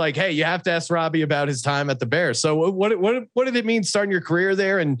were just like, hey, you have to ask Robbie about his time at the Bears. So what did it mean starting your career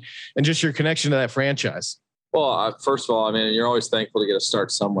there and just your connection to that franchise? Well, first of all, I mean, you're always thankful to get a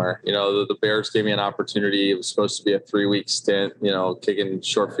start somewhere. The Bears gave me an opportunity. It was supposed to be a 3-week stint, kicking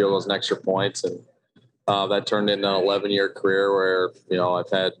short field goals and extra points. And that turned into an 11-year career where, I've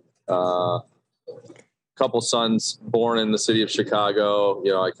had a couple sons born in the city of Chicago.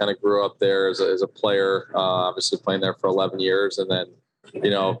 I kind of grew up there as a player, obviously playing there for 11 years. And then,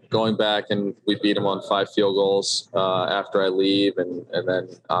 going back, and we beat them on 5 field goals after I leave. And then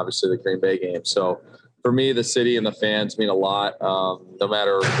obviously the Green Bay game. So for me, the city and the fans mean a lot. No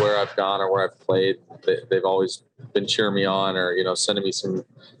matter where I've gone or where I've played, they've always been cheering me on, or, sending me some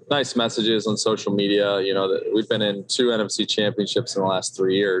nice messages on social media. That we've been in 2 NFC championships in the last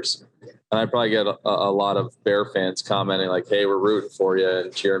 3 years. And I probably get a lot of Bear fans commenting like, hey, we're rooting for you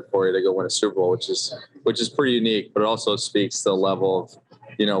and cheering for you to go win a Super Bowl, which is pretty unique, but it also speaks to the level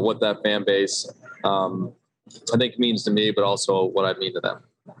of, what that fan base, I think means to me, but also what I mean to them.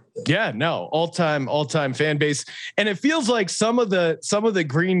 Yeah, no, all time fan base. And it feels like some of the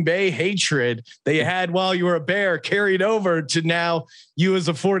Green Bay hatred that you had while you were a Bear carried over to now you as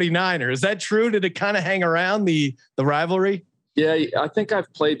a 49er. Is that true? Did it kind of hang around the rivalry? Yeah, I think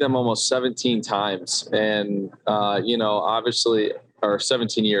I've played them almost 17 times, and obviously, or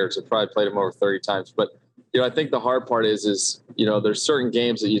 17 years. I probably played them over 30 times, but I think the hard part is, there's certain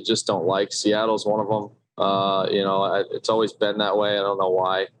games that you just don't like. Seattle's one of them. It's always been that way. I don't know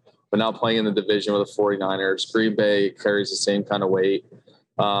why, but now playing in the division with the 49ers, Green Bay carries the same kind of weight.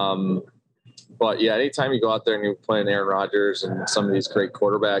 But yeah, anytime you go out there and you're playing Aaron Rodgers and some of these great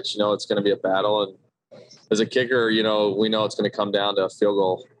quarterbacks, it's going to be a battle. And as a kicker, we know it's going to come down to a field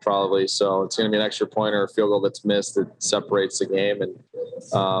goal probably. So it's going to be an extra point or a field goal that's missed that separates the game. And,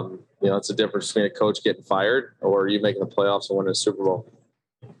 it's a difference between a coach getting fired or you making the playoffs and winning a Super Bowl.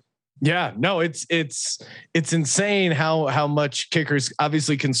 Yeah, no, it's insane how much kickers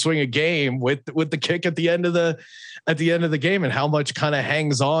obviously can swing a game with the kick at the end of the game, and how much kind of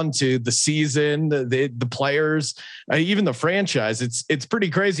hangs on to the season, the players, even the franchise. It's pretty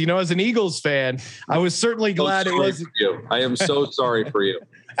crazy. As an Eagles fan, I was certainly glad it was you. I am so sorry for you.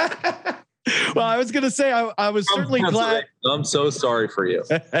 Well, I was going to say, I was certainly glad. I'm so sorry for you.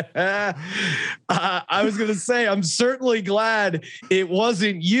 I was going to say, I'm certainly glad it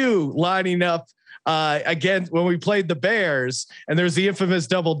wasn't you lining up again when we played the Bears and there's the infamous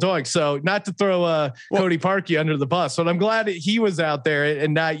double doink. So not to throw Cody Parkey under the bus, but I'm glad he was out there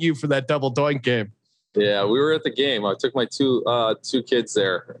and not you for that double doink game. Yeah, we were at the game. I took my two kids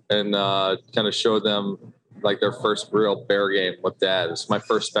there and kind of showed them like their first real Bear game with Dad. It's my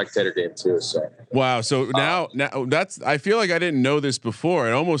first spectator game too. So wow. So now I feel like I didn't know this before.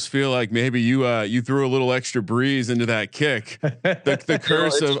 I almost feel like maybe you threw a little extra breeze into that kick. The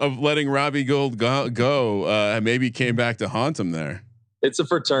curse of letting Robbie Gould go maybe came back to haunt him there. It's a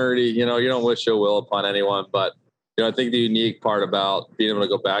fraternity. You don't wish ill will upon anyone, but I think the unique part about being able to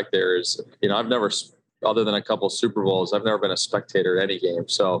go back there is, I've never, other than a couple of Super Bowls, I've never been a spectator at any game.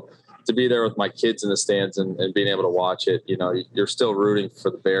 So to be there with my kids in the stands and being able to watch it, you're still rooting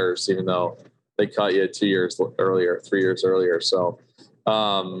for the Bears, even though they caught you 3 years earlier. So,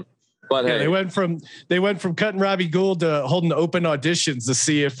 but yeah, hey, they went from cutting Robbie Gould to holding open auditions to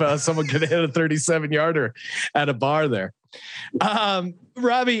see if someone could hit a 37-yarder at a bar there.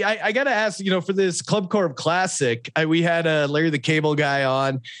 Robbie, I got to ask, for this Club Corp Classic, we had Larry the Cable Guy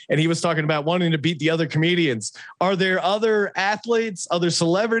on, and he was talking about wanting to beat the other comedians. Are there other athletes, other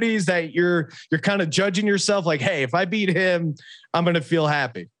celebrities that you're kind of judging yourself like, hey, if I beat him, I'm going to feel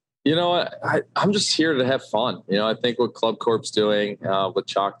happy? I'm just here to have fun. I think what Club Corp's doing with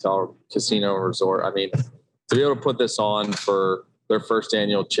Choctaw Casino Resort, I mean, to be able to put this on for their first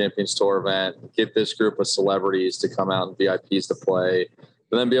annual Champions Tour event, get this group of celebrities to come out and VIPs to play,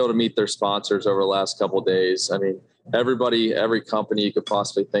 and then be able to meet their sponsors over the last couple of days. I mean, every company you could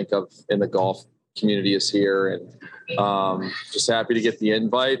possibly think of in the golf community is here, and just happy to get the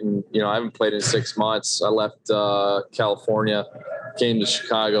invite. And, I haven't played in 6 months. I left California, came to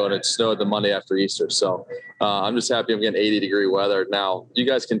Chicago, and it snowed the Monday after Easter. So I'm just happy I'm getting 80-degree weather. Now, you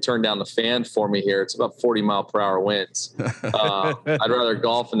guys can turn down the fan for me here. It's about 40-mile-per-hour winds. I'd rather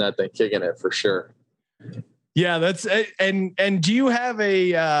golf in that than kicking it for sure. Yeah, that's and do you have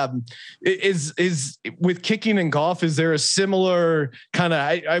a is with kicking and golf? Is there a similar kind of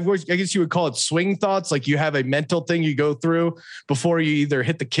I guess you would call it swing thoughts? Like you have a mental thing you go through before you either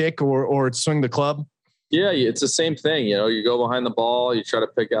hit the kick or swing the club? Yeah, it's the same thing. You go behind the ball, you try to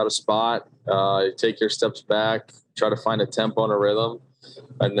pick out a spot, you take your steps back, try to find a tempo and a rhythm,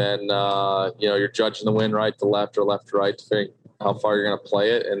 and then you're judging the wind right to left or left to right to figure how far you're going to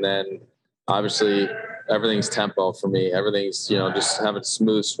play it, and then obviously everything's tempo for me. Everything's, just having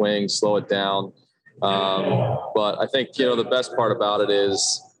smooth swing, slow it down. But I think, the best part about it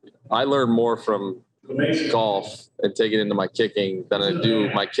is I learn more from golf and take it into my kicking than I do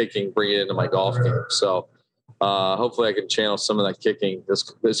my kicking, bring it into my golf game. So hopefully I can channel some of that kicking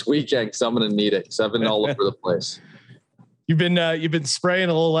this weekend because I'm going to need it because I've been all over the place. You've been spraying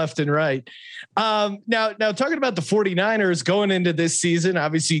a little left and right. Now talking about the 49ers going into this season,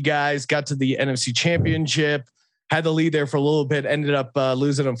 obviously you guys got to the NFC Championship, had the lead there for a little bit, ended up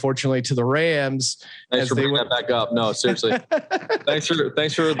losing, unfortunately, to the Rams. Thanks for bringing that back up. No, seriously. thanks for the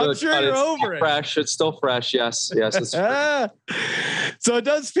I'm sure you're over it. Fresh. It's still fresh. Yes. It's so it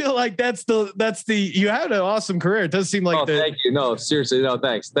does feel like that's the you had an awesome career. It does seem like thank you. No, seriously. No,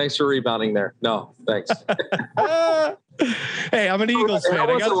 thanks. Thanks for rebounding there. No, thanks. Hey, I'm an Eagles fan. I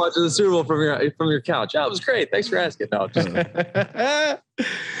wasn't watching the Super Bowl from your couch. Yeah, it was great. Thanks for asking. No,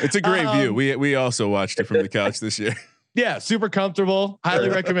 it's a great view. We also watched it from the couch this year. Yeah, super comfortable. Highly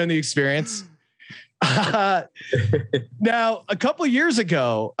recommend the experience. Now, a couple of years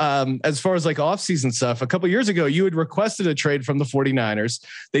ago, as far as like off-season stuff, a couple of years ago, you had requested a trade from the 49ers.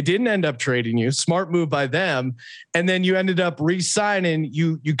 They didn't end up trading you. Smart move by them. And then you ended up re-signing.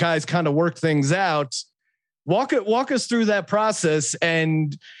 You guys kind of worked things out. walk us through that process.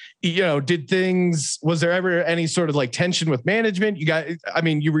 And, was there ever any sort of like tension with management?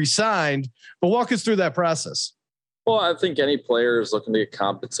 You resigned, but walk us through that process. Well, I think any player is looking to get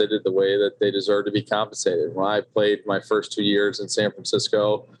compensated the way that they deserve to be compensated. When I played my first 2 years in San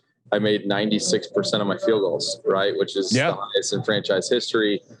Francisco, I made 96% of my field goals, right? Which is the highest in franchise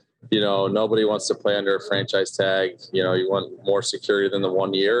history. Nobody wants to play under a franchise tag. You want more security than the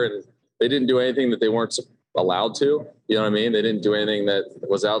 1 year. And they didn't do anything that they weren't allowed to. You know what I mean? They didn't do anything that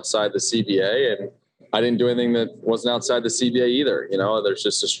was outside the CBA. And I didn't do anything that wasn't outside the CBA either. There's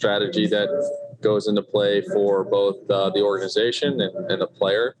just a strategy that goes into play for both the organization and the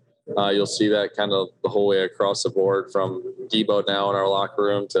player. You'll see that kind of the whole way across the board, from Debo now in our locker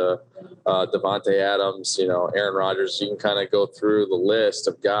room to Devontae Adams, Aaron Rodgers. You can kind of go through the list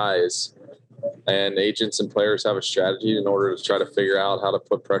of guys, and agents and players have a strategy in order to try to figure out how to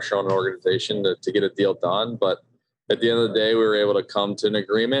put pressure on an organization to get a deal done. But at the end of the day, we were able to come to an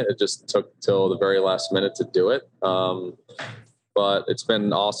agreement. It just took till the very last minute to do it. But it's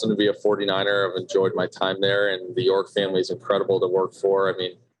been awesome to be a 49er. I've enjoyed my time there, and the York family is incredible to work for. I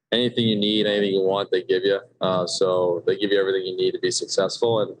mean, anything you need, anything you want, they give you. So they give you everything you need to be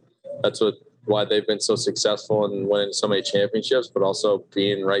successful. And that's why they've been so successful and winning so many championships, but also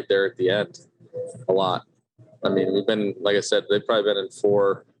being right there at the end a lot. I mean, we've been, like I said, they've probably been in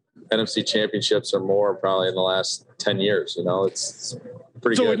 4 NFC championships or more probably in the last 10 years. It's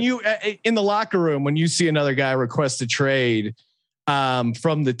pretty good. So when you, in the locker room, when you see another guy request a trade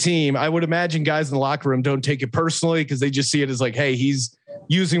from the team, I would imagine guys in the locker room don't take it personally because they just see it as like, hey, he's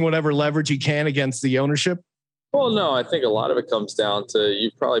using whatever leverage he can against the ownership. Well, no, I think a lot of it comes down to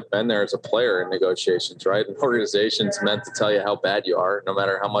you've probably been there as a player in negotiations, right? An organization's meant to tell you how bad you are, no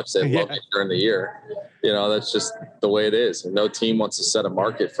matter how much they love you during the year. That's just the way it is. And no team wants to set a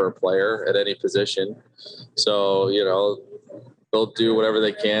market for a player at any position. So, they'll do whatever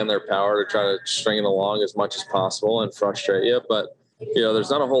they can, their power, to try to string it along as much as possible and frustrate you. But, there's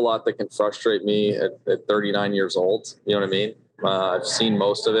not a whole lot that can frustrate me at 39 years old. You know what I mean? I've seen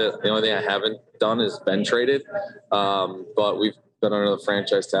most of it. The only thing I haven't done is been traded. But we've been under the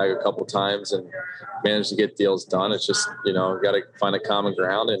franchise tag a couple times and managed to get deals done. It's just, got to find a common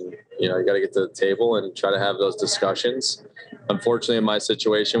ground and, you got to get to the table and try to have those discussions. Unfortunately, in my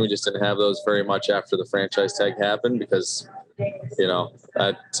situation, we just didn't have those very much after the franchise tag happened because,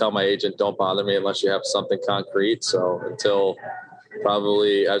 I tell my agent, don't bother me unless you have something concrete. So until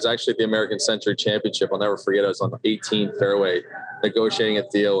probably, I was actually at the American Century Championship. I'll never forget. I was on the 18th fairway negotiating a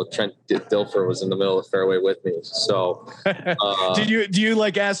deal with Trent Dilfer was in the middle of the fairway with me. So do you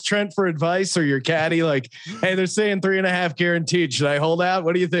like ask Trent for advice, or your caddy like, hey, they're saying 3.5 guaranteed. Should I hold out?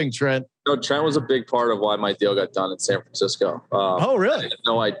 What do you think, Trent? No, Trent was a big part of why my deal got done in San Francisco. Oh, really? I had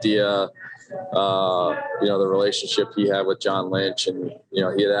no idea, the relationship he had with John Lynch, and, he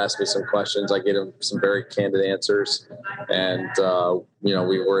had asked me some questions. I gave him some very candid answers, and,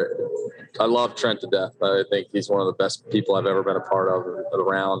 I love Trent to death. I think he's one of the best people I've ever been a part of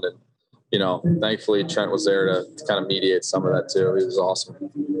around. And, thankfully Trent was there to kind of mediate some of that too. He was awesome.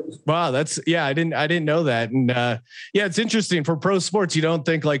 Wow. I didn't know that. And it's interesting for pro sports. You don't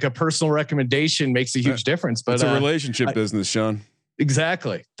think like a personal recommendation makes a huge difference, but it's a relationship business, Sean.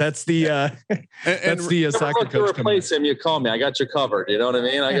 Exactly. That's the soccer coach. To replace him, you call me. I got you covered. You know what I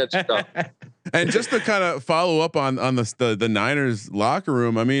mean? I got you covered. And just to kind of follow up on the Niners locker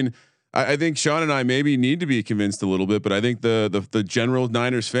room, I mean, I think Sean and I maybe need to be convinced a little bit, but I think the general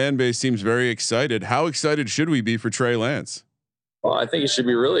Niners fan base seems very excited. How excited should we be for Trey Lance? Well, I think he should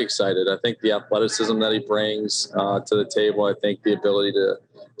be really excited. I think the athleticism that he brings to the table, I think the ability to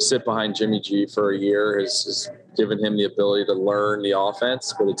sit behind Jimmy G for a year has given him the ability to learn the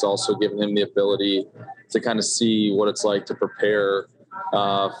offense, but it's also given him the ability to kind of see what it's like to prepare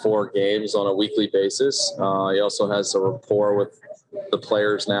for games on a weekly basis. He also has a rapport with the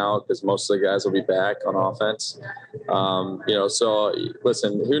players now because most of the guys will be back on offense. So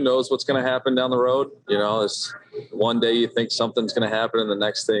listen, who knows what's going to happen down the road? It's one day you think something's going to happen and the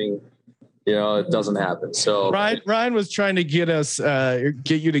next thing, it doesn't happen. So Ryan was trying to get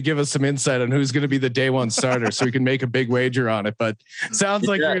you to give us some insight on who's going to be the day one starter so we can make a big wager on it. But sounds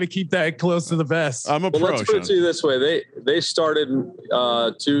like you're going to keep that close to the vest. I'm a pro. Let's put it to you this way. They started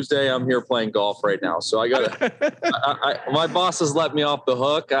Tuesday. I'm here playing golf right now. So I got my boss has let me off the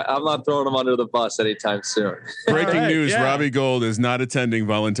hook. I'm not throwing him under the bus anytime soon. Breaking news. Yeah. Robbie Gould is not attending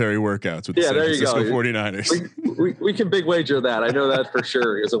voluntary workouts with the San Francisco 49ers. we can big wager that. I know that for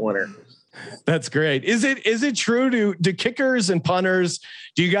sure is a winner. That's great. Is it true do kickers and punters,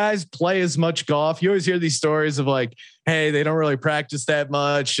 do you guys play as much golf? You always hear these stories of like, hey, they don't really practice that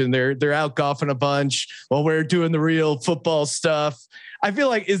much and they're out golfing a bunch while we're doing the real football stuff. I feel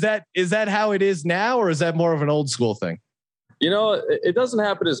like, is that how it is now, or is that more of an old school thing? It doesn't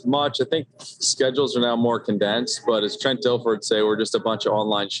happen as much. I think schedules are now more condensed, but as Trent Dilfer would say, we're just a bunch of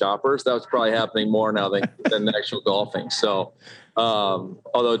online shoppers. That was probably happening more now than the actual golfing. So,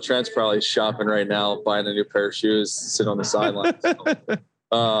 although Trent's probably shopping right now, buying a new pair of shoes, sitting on the sidelines.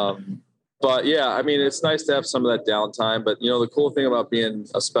 So, but yeah, I mean, it's nice to have some of that downtime, but the cool thing about being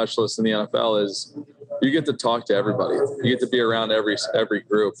a specialist in the NFL is you get to talk to everybody. You get to be around every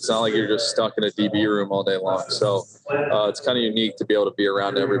group. It's not like you're just stuck in a DB room all day long. So it's kind of unique to be able to be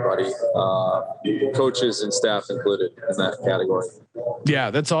around everybody, coaches and staff included in that category. Yeah,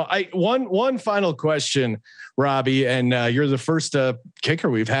 that's all. One final question, Robbie, and you're the first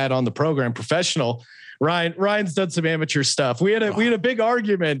kicker we've had on the program, professional. Ryan's done some amateur stuff. We had a big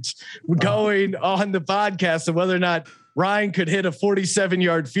argument going on the podcast of whether or not Ryan could hit a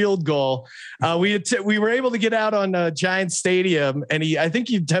 47-yard field goal. We were able to get out on Giants Stadium, and I think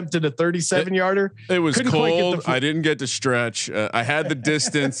he attempted a 37-yarder. It was cold. I didn't get to stretch. I had the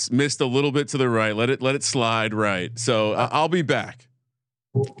distance, missed a little bit to the right. Let it slide right. So I'll be back.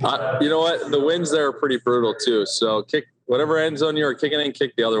 You know what? The winds there are pretty brutal too. So kick whatever end zone you're kicking in,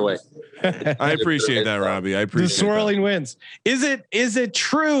 kick the other way. I appreciate that, Robbie. I appreciate the swirling winds. Is it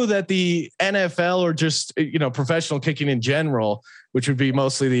true that the NFL, or just professional kicking in general, which would be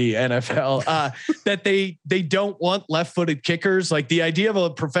mostly the NFL, that they don't want left-footed kickers? Like the idea of a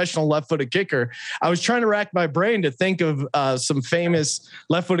professional left-footed kicker, I was trying to rack my brain to think of some famous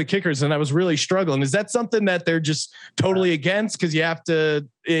left-footed kickers, and I was really struggling. Is that something that they're just totally against because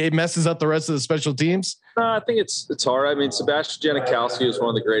it messes up the rest of the special teams? I think it's hard. I mean, Sebastian Janikowski is one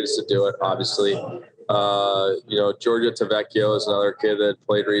of the greatest to do it, obviously. Georgia Tavecchio is another kid that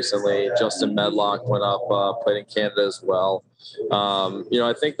played recently. Justin Medlock went up, played in Canada as well.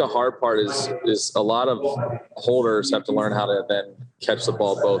 I think the hard part is a lot of holders have to learn how to then catch the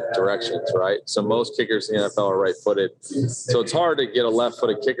ball both directions, right? So most kickers in the NFL are right-footed. So it's hard to get a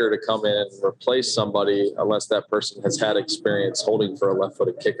left-footed kicker to come in and replace somebody unless that person has had experience holding for a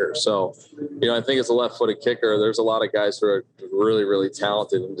left-footed kicker. So, I think as a left-footed kicker, there's a lot of guys who are really, really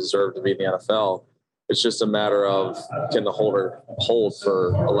talented and deserve to be in the NFL. It's just a matter of can the holder hold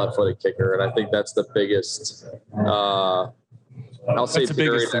for a left-footed kicker, and I think that's the biggest. I'll say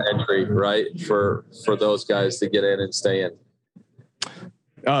barrier to entry, right, for those guys to get in and stay in.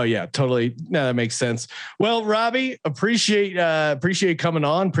 Oh yeah, totally. No, that makes sense. Well, Robbie, appreciate coming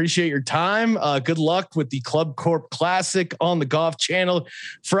on. Appreciate your time. Good luck with the Club Corp Classic on the Golf Channel,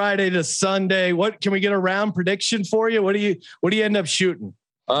 Friday to Sunday. What can we get a round prediction for you? What do you end up shooting?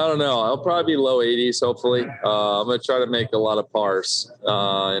 I don't know. I'll probably be low 80s. Hopefully, I'm going to try to make a lot of pars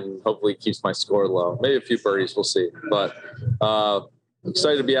and hopefully keeps my score low. Maybe a few birdies. We'll see. But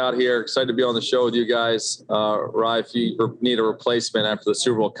excited to be out here. Excited to be on the show with you guys. Rye, if you need a replacement after the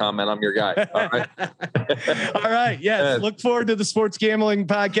Super Bowl comment, I'm your guy. All right. All right. Yes. Look forward to the Sports Gambling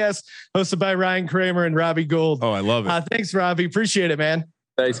Podcast hosted by Ryan Kramer and Robbie Gould. Oh, I love it. Thanks, Robbie. Appreciate it, man.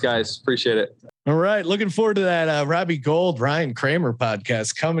 Thanks, guys. Appreciate it. All right. Looking forward to that Robbie Gould, Ryan Kramer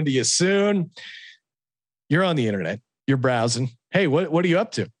podcast coming to you soon. You're on the internet. You're browsing. Hey, what are you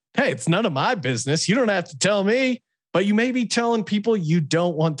up to? Hey, it's none of my business. You don't have to tell me, but you may be telling people you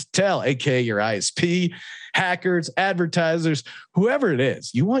don't want to tell, aka your ISP, hackers, advertisers, whoever it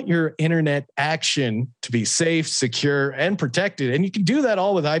is. You want your internet action to be safe, secure, and protected. And you can do that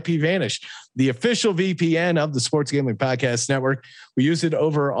all with IPVanish, the official VPN of the Sports Gambling Podcast Network. We use it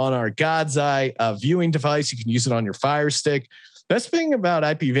over on our God's Eye viewing device. You can use it on your Fire Stick. Best thing about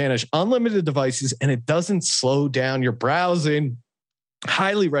IPVanish, unlimited devices, and it doesn't slow down your browsing.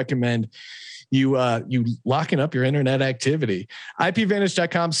 Highly recommend you locking up your internet activity.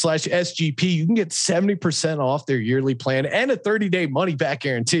 IPVanish.com/SGP. You can get 70% off their yearly plan and a 30-day money back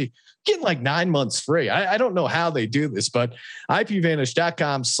guarantee. Getting like 9 months free. I don't know how they do this, but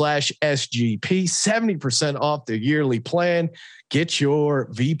IPVanish.com/SGP, 70% off their yearly plan. Get your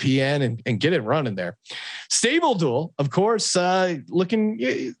VPN and get it running there. Stable Duel, of course, looking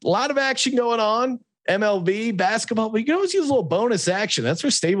a lot of action going on. MLB, basketball, but you can always use a little bonus action. That's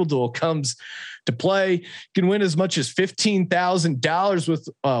where Stable Duel comes to play. You can win as much as $15,000 with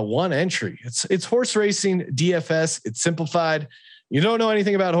one entry. It's horse racing DFS. It's simplified. You don't know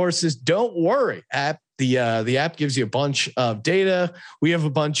anything about horses. Don't worry. The app gives you a bunch of data. We have a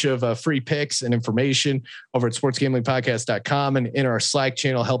bunch of free picks and information over at sportsgamblingpodcast.com and in our Slack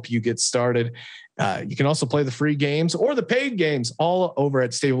channel, help you get started. You can also play the free games or the paid games all over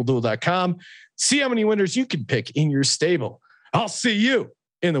at StableDuel.com. See how many winners you can pick in your stable. I'll see you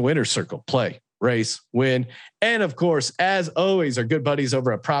in the winner's circle. Play, race, win. And of course, as always, our good buddies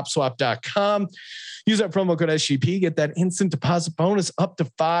over at PropSwap.com. Use our promo code SGP. Get that instant deposit bonus up to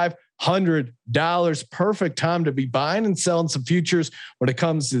 $500. Perfect time to be buying and selling some futures when it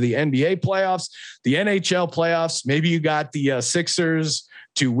comes to the NBA playoffs, the NHL playoffs. Maybe you got the Sixers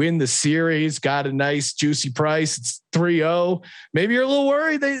to win the series, got a nice juicy price. It's 3-0. Maybe you're a little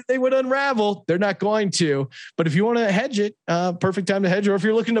worried they would unravel. They're not going to, but if you want to hedge it, perfect time to hedge. Or if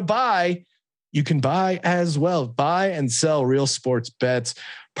you're looking to buy, you can buy as well. Buy and sell real sports bets.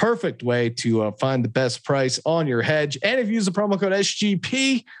 Perfect way to find the best price on your hedge. And if you use the promo code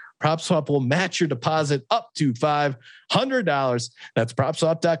SGP, PropSwap will match your deposit up to $500. That's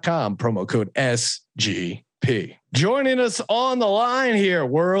PropSwap.com, promo code SGP. Joining us on the line here,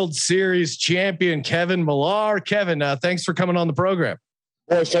 World Series champion Kevin Millar. Kevin, thanks for coming on the program.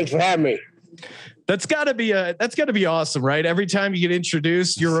 Boys, thanks for having me. That's got to be awesome, right? Every time you get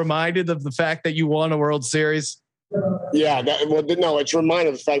introduced, you're reminded of the fact that you won a World Series. Yeah, it's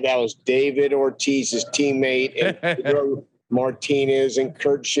reminded of the fact that I was David Ortiz's teammate and Pedro Martinez and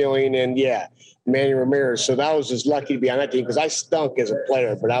Kurt Schilling and Manny Ramirez. So that was just lucky to be on that team because I stunk as a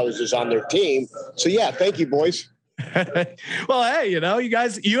player, but I was just on their team. So thank you, boys. Well, hey, you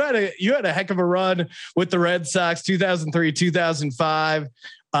guys, you had a heck of a run with the Red Sox, 2003, 2005.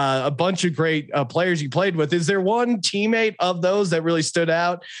 A bunch of great players you played with. Is there one teammate of those that really stood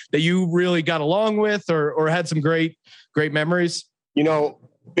out that you really got along with or had some great memories?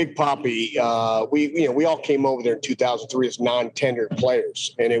 Big Papi, we all came over there in 2003 as non-tendered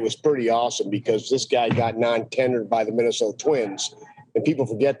players, and it was pretty awesome because this guy got non-tendered by the Minnesota Twins, and people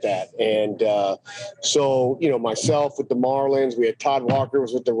forget that. And so myself with the Marlins, we had Todd Walker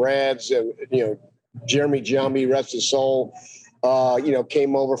was with the Reds, and Jeremy Giambi, rest his soul,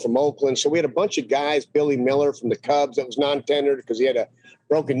 came over from Oakland. So we had a bunch of guys, Billy Millar from the Cubs that was non-tendered because he had a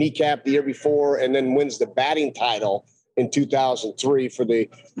broken kneecap the year before and then wins the batting title in 2003 for the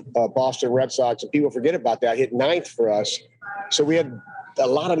Boston Red Sox. And people forget about that. Hit ninth for us. So we had a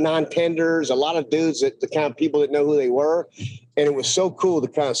lot of non-tenders, a lot of dudes that the kind of people that know who they were. And it was so cool to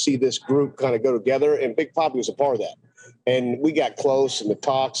kind of see this group kind of go together. And Big Papi was a part of that. And we got close in the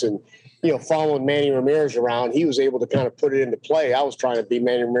talks and, following Manny Ramirez around, he was able to kind of put it into play. I was trying to be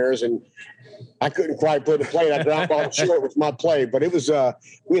Manny Ramirez and I couldn't quite put it in play. I dropped off short with my play, but it was,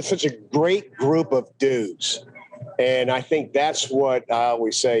 we had such a great group of dudes. And I think that's what I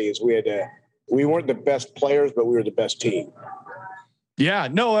always say is we weren't the best players, but we were the best team. Yeah,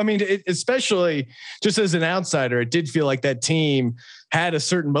 no, I mean, especially just as an outsider, it did feel like that team had a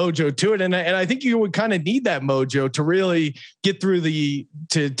certain mojo to it. And I think you would kind of need that mojo to really get through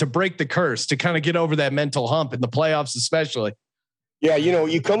to break the curse, to kind of get over that mental hump in the playoffs, especially. Yeah.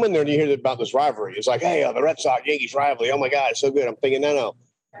 You come in there and you hear about this rivalry. It's like, hey, the Red Sox Yankees rivalry. Oh my God, it's so good. I'm thinking, no,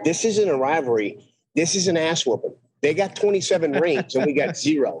 this isn't a rivalry. This is an ass whooping. They got 27 rings and we got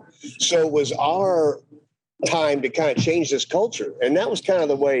 0. So it was our time to kind of change this culture. And that was kind of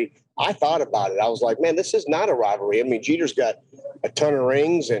the way I thought about it. I was like, man, this is not a rivalry. I mean, Jeter's got a ton of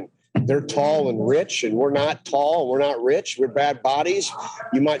rings and they're tall and rich and we're not tall. We're not rich. We're bad bodies.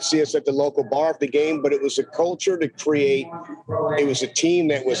 You might see us at the local bar at the game, but it was a culture to create. It was a team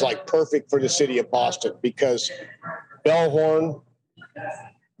that was like perfect for the city of Boston because Bellhorn,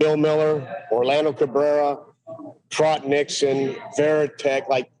 Bill Miller, Orlando Cabrera, Trot Nixon, Veritek,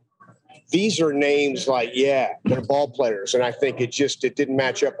 like these are names like, they're ball players. And I think it didn't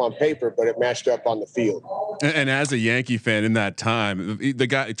match up on paper, but it matched up on the field. And as a Yankee fan in that time, the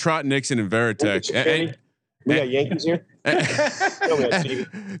guy, Trot Nixon and Veritek. We got Yankees here. And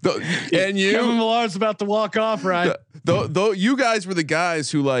you, Kevin Millar's about to walk off, right? Though you guys were the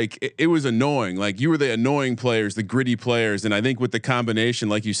guys who it was annoying. Like you were the annoying players, the gritty players. And I think with the combination,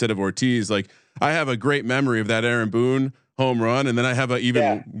 like you said, of Ortiz, like I have a great memory of that Aaron Boone home run. And then I have an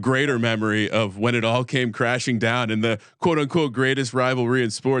even greater memory of when it all came crashing down in the quote unquote greatest rivalry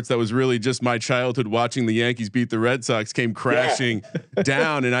in sports. That was really just my childhood watching the Yankees beat the Red Sox came crashing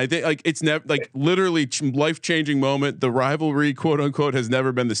down. And I think like, it's never like literally life-changing moment. The rivalry quote unquote has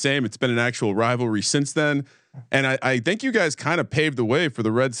never been the same. It's been an actual rivalry since then. And I think you guys kind of paved the way for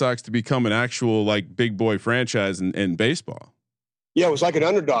the Red Sox to become an actual like big boy franchise in baseball. Yeah. It was like an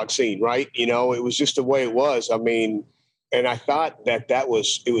underdog scene, right? It was just the way it was. I mean, And I thought it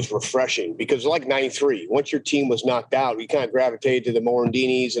was refreshing because like 93, once your team was knocked out, you kind of gravitated to the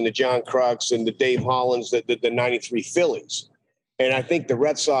Morandinis and the John Kruk's and the Dave Hollands, the 93 Phillies. And I think the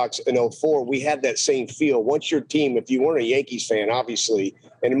Red Sox in 04, we had that same feel. Once your team, if you weren't a Yankees fan, obviously,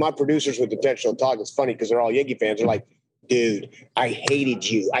 and my producers with Intentional Talk, it's funny because they're all Yankee fans. They're like, dude, I hated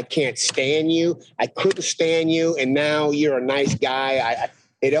you. I can't stand you. I couldn't stand you. And now you're a nice guy.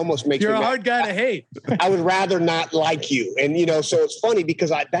 It almost makes you're me a hard guy to hate. I would rather not like you. And, so it's funny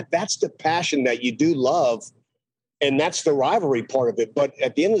because that's the passion that you do love. And that's the rivalry part of it. But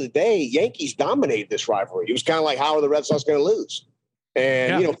at the end of the day, Yankees dominated this rivalry. It was kind of like, how are the Red Sox going to lose?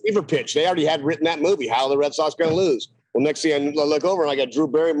 And, Fever Pitch, they already had written that movie, how are the Red Sox going to lose? Well, next thing I look over and I got Drew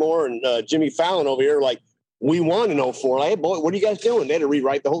Barrymore and Jimmy Fallon over here like, we won in 04. Like, hey, boy, what are you guys doing? They had to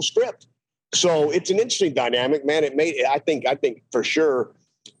rewrite the whole script. So it's an interesting dynamic, man. It made, I think for sure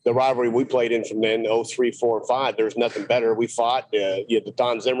the rivalry we played in from then, 03, 4, and 5, there's nothing better. We fought. You had the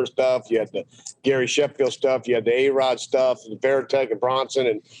Don Zimmer stuff. You had the Gary Sheffield stuff. You had the A-Rod stuff, the Veritek and Bronson.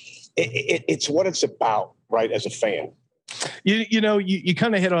 And it's what it's about, right, as a fan. You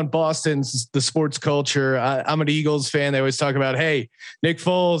kind of hit on Boston's the sports culture. I'm an Eagles fan. They always talk about, hey, Nick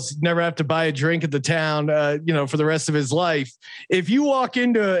Foles never have to buy a drink at the town, for the rest of his life. If you walk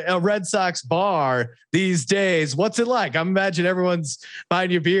into a Red Sox bar these days, what's it like? I imagine everyone's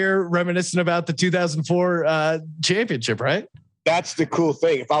buying you beer, reminiscing about the 2004 championship, right? That's the cool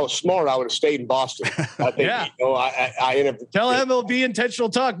thing. If I was smart, I would have stayed in Boston. I think, I end up. Tell MLB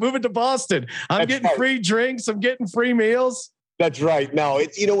Intentional Talk, move it to Boston. I'm getting free drinks. I'm getting free meals. That's right. No,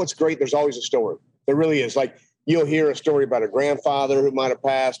 what's great? There's always a story. There really is. Like you'll hear a story about a grandfather who might have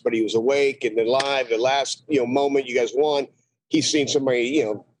passed, but he was awake and alive. The last, moment you guys won, he's seen somebody,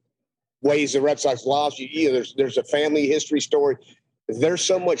 ways the Red Sox lost. There's a family history story. There's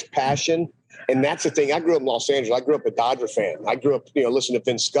so much passion. And that's the thing. I grew up in Los Angeles. I grew up a Dodger fan. I grew up, listening to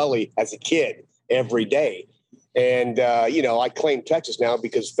Vin Scully as a kid every day. And, I claim Texas now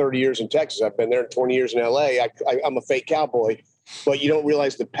because 30 years in Texas. I've been there 20 years in LA. I'm a fake cowboy, but you don't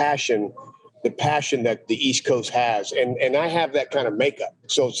realize the passion that the East Coast has. And I have that kind of makeup.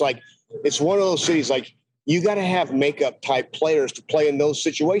 So it's like, it's one of those cities, like you got to have makeup type players to play in those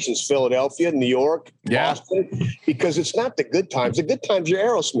situations. Philadelphia, New York, Boston, because it's not the good times. The good times, you're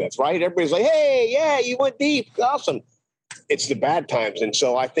Aerosmith, right? Everybody's like, hey, yeah, you went deep. Awesome. It's the bad times. And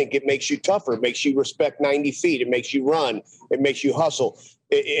so I think it makes you tougher. It makes you respect 90 feet. It makes you run. It makes you hustle.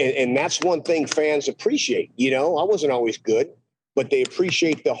 And that's one thing fans appreciate. I wasn't always good, but they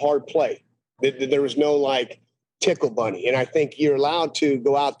appreciate the hard play. There was no like tickle bunny. And I think you're allowed to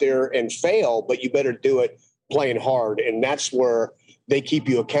go out there and fail, but you better do it playing hard. And that's where they keep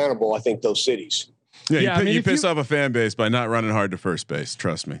you accountable. I think those cities. Yeah. You piss off a fan base by not running hard to first base.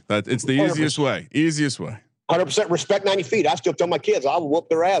 Trust me, it's the 100%. Easiest way. 100% respect 90 feet. I still tell my kids I'll whoop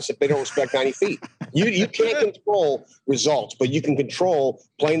their ass if they don't respect 90 feet. You can't control results, but you can control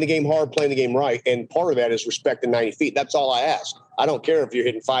playing the game hard, playing the game right. And part of that is respecting 90 feet. That's all I ask. I don't care if you're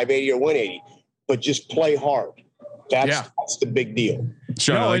hitting 580 or 180, but just play hard. That's the big deal.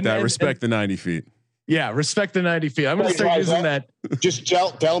 Sean, I like that. Respect the 90 feet. Yeah, respect the 90 feet. I'm going to start using that. Just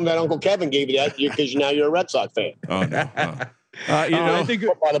tell them that Uncle Kevin gave you that because now you're a Red Sox fan. Oh, no. I think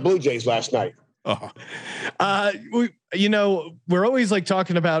by the Blue Jays last night. We're always like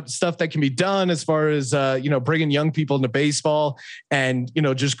talking about stuff that can be done as far as, bringing young people into baseball and,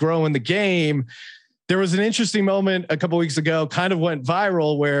 just growing the game. There was an interesting moment a couple of weeks ago, kind of went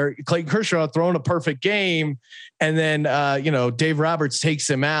viral, where Clayton Kershaw throwing a perfect game, and then Dave Roberts takes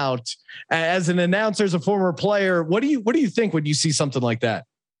him out. As an announcer, as a former player, what do you think when you see something like that?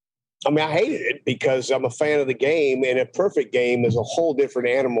 I mean, I hated it because I'm a fan of the game, and a perfect game is a whole different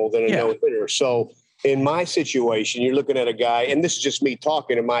animal than a no-hitter. So in my situation, you're looking at a guy, and this is just me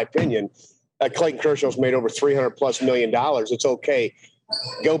talking, in my opinion, Clayton Kershaw's made over $300+ million. It's okay.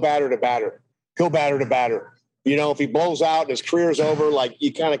 Go batter to batter. Go batter to batter. If he blows out and his career's over, like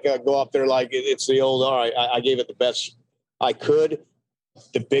you kind of go up there like it's the old, all right, I gave it the best I could.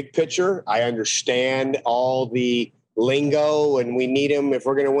 The big picture, I understand all the lingo, and we need him if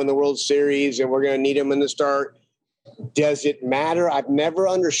we're going to win the World Series, and we're going to need him in the start. Does it matter? I've never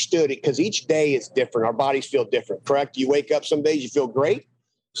understood it because each day is different. Our bodies feel different, correct? You wake up, some days you feel great.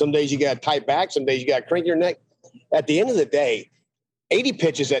 Some days you got a tight back. Some days you got to crank your neck. At the end of the day, 80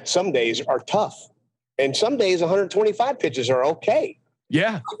 pitches at some days are tough. And some days 125 pitches are okay.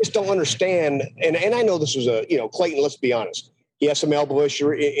 Yeah. I just don't understand. And I know this was Clayton, let's be honest. He has some elbow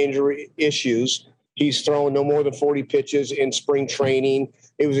injury issues. He's thrown no more than 40 pitches in spring training.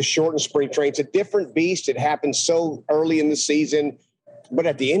 It was a shortened spring training. It's a different beast. It happened so early in the season. But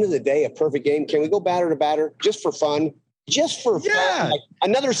at the end of the day, a perfect game. Can we go batter to batter just for fun? just for fun, like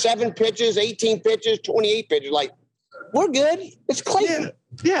another 7 pitches, 18 pitches, 28 pitches. Like, we're good. It's Clayton.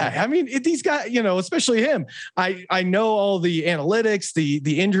 Yeah. I mean, these guys, especially him, I know all the analytics,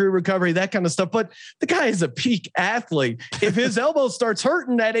 the injury recovery, that kind of stuff, but the guy is a peak athlete. If his elbow starts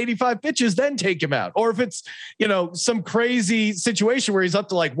hurting at 85 pitches, then take him out. Or if it's, some crazy situation where he's up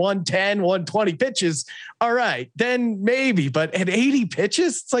to like 110, 120 pitches. All right, then maybe, but at 80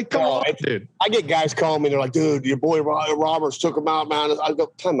 pitches, it's like, come on, dude. I get guys calling me. They're like, dude, your boy Roberts took him out, man. I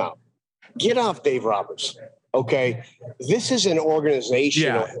go, time out. Get off Dave Roberts. Okay, this is an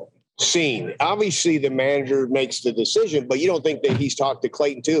organizational scene. Obviously, the manager makes the decision, but you don't think that he's talked to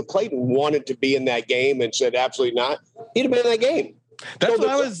Clayton too? If Clayton wanted to be in that game and said absolutely not, he'd have been in that game. That's what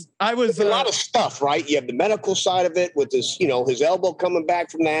I was a lot of stuff, right? You have the medical side of it with this, his elbow coming back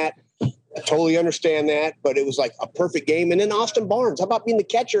from that. I totally understand that, but it was like a perfect game. And then Austin Barnes, how about being the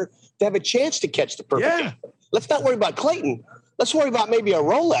catcher to have a chance to catch the perfect game? Let's not worry about Clayton. Let's worry about maybe a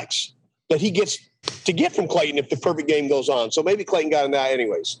Rolex that he gets to get from Clayton if the perfect game goes on. So maybe Clayton got in that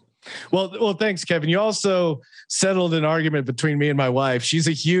anyways. Well, thanks, Kevin. You also settled an argument between me and my wife. She's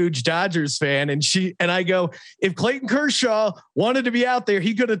a huge Dodgers fan, and I go, if Clayton Kershaw wanted to be out there,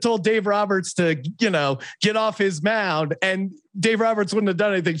 he could have told Dave Roberts to, get off his mound, and Dave Roberts wouldn't have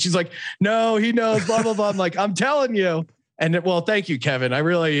done anything. She's like, no, he knows, blah, blah, blah. I'm like, I'm telling you. And thank you, Kevin. I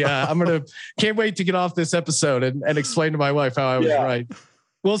really, can't wait to get off this episode and explain to my wife how I was right.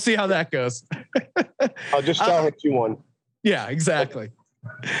 We'll see how that goes. I'll just tell her 2-1. Yeah, exactly.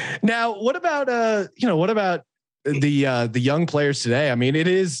 Now, what about the young players today? I mean,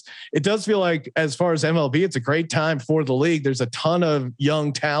 it does feel like, as far as MLB, it's a great time for the league. There's a ton of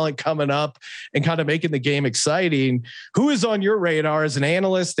young talent coming up and kind of making the game exciting. Who is on your radar as an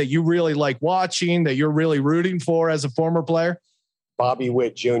analyst that you really like watching, that you're really rooting for as a former player? Bobby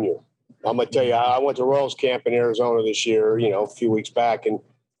Witt Jr. I'm going to tell you, I went to Royals camp in Arizona this year, a few weeks back, and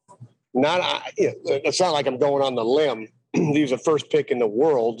it's not like I'm going on the limb. He was the first pick in the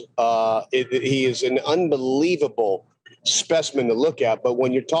world. He is an unbelievable specimen to look at. But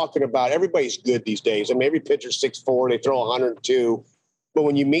when you're talking about, everybody's good these days. I mean, every pitcher's 6'4", they throw 102. But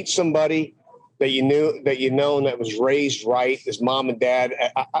when you meet somebody that you know and that was raised right, his mom and dad,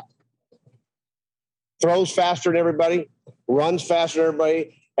 throws faster than everybody, runs faster than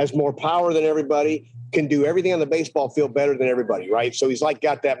everybody, has more power than everybody, can do everything on the baseball field better than everybody, right? So he's like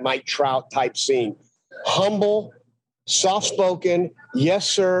got that Mike Trout type scene. Humble, soft-spoken, yes,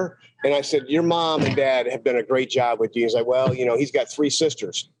 sir. And I said, your mom and dad have done a great job with you. He's like, well, he's got 3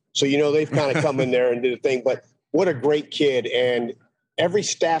 sisters. So, they've kind of come in there and did a thing. But what a great kid. And every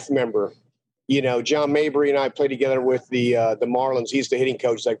staff member, John Mabry and I played together with the Marlins. He's the hitting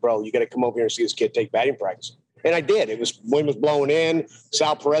coach. He's like, bro, you got to come over here and see this kid take batting practice. And I did. Wind was blowing in.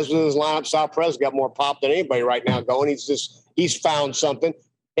 Sal Perez was in his lineup. Sal Perez got more pop than anybody right now going. He's found something.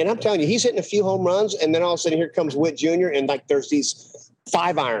 And I'm telling you, he's hitting a few home runs. And then all of a sudden here comes Witt Jr. And like, there's these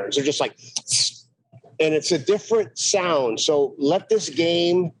 5 irons. They're just like, and it's a different sound. So let this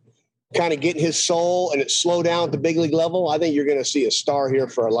game kind of get in his soul and it slow down at the big league level. I think you're going to see a star here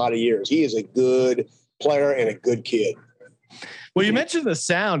for a lot of years. He is a good player and a good kid. Well, you mentioned the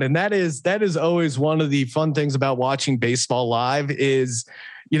sound, and that is always one of the fun things about watching baseball live is,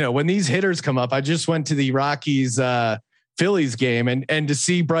 when these hitters come up. I just went to the Rockies Phillies game and to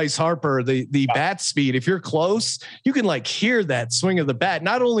see Bryce Harper, the bat speed, if you're close, you can like hear that swing of the bat,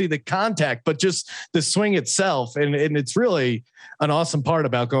 not only the contact, but just the swing itself. And it's really an awesome part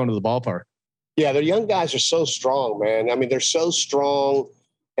about going to the ballpark. Yeah. The young guys are so strong, man. I mean, they're so strong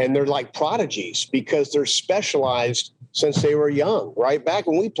and they're like prodigies because they're specialized since they were young, right? Back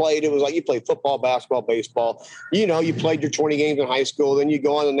when we played, it was like you played football, basketball, baseball. You played your 20 games in high school, then you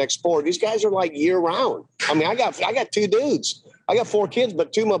go on to the next sport. These guys are like year round. I mean, I got 2 dudes. I got 4 kids,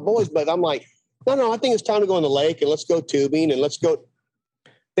 but 2 of my boys. But I'm like, no, I think it's time to go in the lake and let's go tubing and let's go.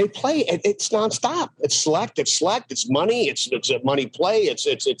 They play. It's nonstop. It's select. It's money. It's a money play. It's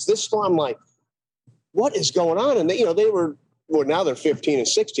this. So I'm like, what is going on? And they were, well, now they're 15 and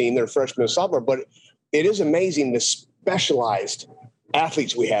 16. They're freshmen and sophomore, but it is amazing the specialized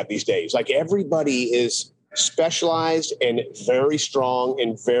athletes we have these days. Like everybody is specialized and very strong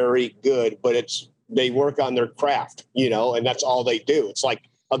and very good, but they work on their craft, and that's all they do. It's like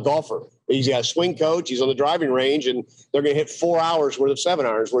a golfer. He's got a swing coach. He's on the driving range and they're going to hit 4 hours worth of 7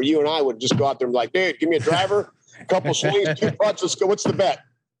 irons where you and I would just go out there and be like, dude, give me a driver, a couple swings, 2 putts. Let's go. What's the bet?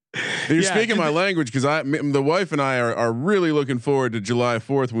 You're speaking my language because the wife and I are really looking forward to July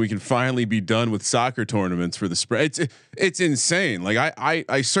 4th when we can finally be done with soccer tournaments for the spring. It's insane. Like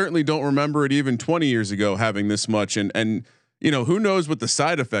I certainly don't remember it even 20 years ago having this much. And who knows what the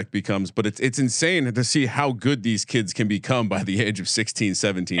side effect becomes, but it's insane to see how good these kids can become by the age of 16,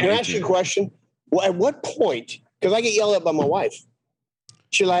 17. Can I ask you a question? Well, at what point, because I get yelled at by my wife,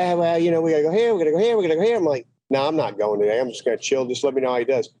 she'll have, we got to go here, we got to go here, we got to go here. I'm like, no, I'm not going today. I'm just going to chill. Just let me know how he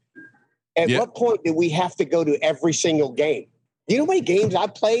does. At what point did we have to go to every single game? Do you know how many games I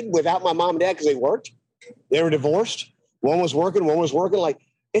played without my mom and dad because they worked? They were divorced. One was working. Like,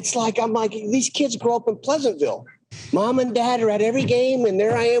 it's like, I'm like, these kids grow up in Pleasantville. Mom and dad are at every game, and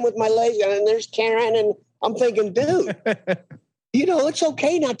there I am with my legs, and there's Karen, and I'm thinking, dude, it's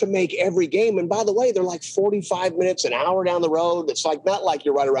okay not to make every game. And by the way, they're like 45 minutes, an hour down the road. It's like not like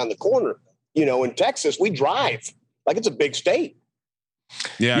you're right around the corner. In Texas, we drive like it's a big state.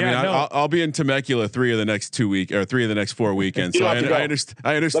 Yeah, I'll be in Temecula 3 of the next 4 weekends. So I understand.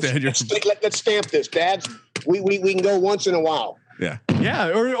 Let's stamp this, Dads. We can go once in a while. Yeah.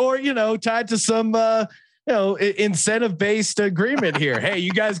 Or tied to some incentive based agreement here. Hey,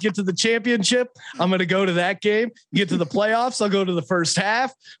 you guys get to the championship, I'm going to go to that game. You get to the playoffs, I'll go to the first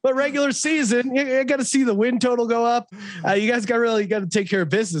half. But regular season, you got to see the win total go up. You guys got to take care of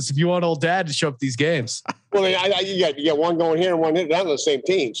business if you want old dad to show up these games. Well, you got one going here and one here down on the same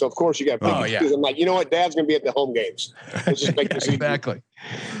team. So of course you got. I'm like, you know what? Dad's going to be at the home games. Let's just make this exactly.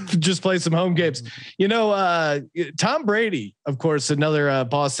 Just play some home games. Tom Brady, of course, another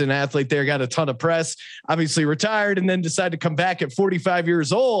Boston athlete there, got a ton of press, obviously retired and then decided to come back at 45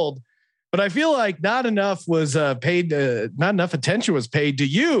 years old. But I feel like not enough attention was paid to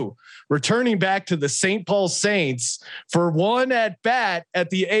you returning back to the St. Paul Saints for one at bat at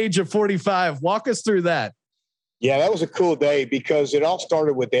the age of 45. Walk us through that. Yeah, that was a cool day because it all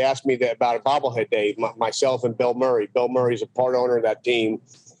started with, they asked me about a bobblehead day, myself and Bill Murray. Bill Murray's a part owner of that team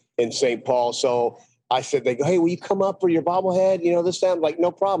in St. Paul. So I said, they go, hey, will you come up for your bobblehead? This time, I'm like, no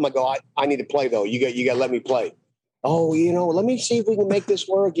problem. I go, I need to play though. You got to let me play. Oh, let me see if we can make this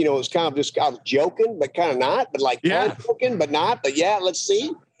work. It's kind of just, I was joking, but kind of not, but like joking, but not, but yeah, let's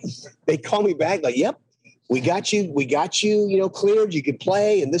see. They call me back like, yep, we got you, cleared. You can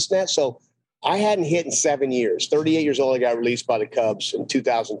play and this and that. So I hadn't hit in 7 years. 38 years old, I got released by the Cubs in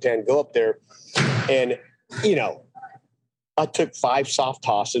 2010. Go up there, and I took 5 soft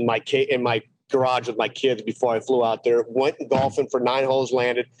tosses in my garage with my kids before I flew out there. Went golfing for 9 holes,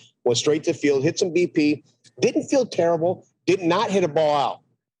 landed, went straight to the field, hit some BP. Didn't feel terrible. Did not hit a ball out.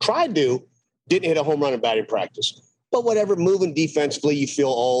 Tried to. Didn't hit a home run in batting practice. But whatever, moving defensively, you feel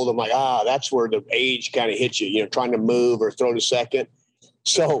old. I'm like, that's where the age kind of hits you. Trying to move or throw to second.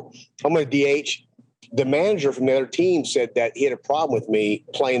 So I'm going to DH. The manager from the other team said that he had a problem with me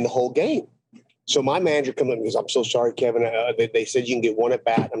playing the whole game. So my manager comes in and goes, I'm so sorry, Kevin. They said you can get one at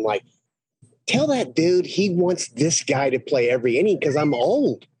bat. I'm like, tell that dude he wants this guy to play every inning because I'm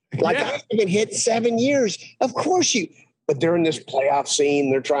old. Like I haven't hit 7 years. Of course you. But they're in this playoff scene.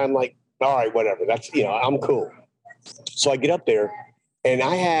 They're trying like, all right, whatever. That's, I'm cool. So I get up there and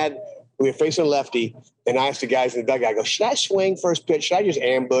we were facing a lefty. And I asked the guys in the dugout, I go, should I swing first pitch? Should I just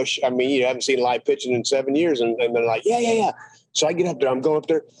ambush? I mean, you haven't seen live pitching in 7 years. And they're like, yeah. So I get up there. I'm going up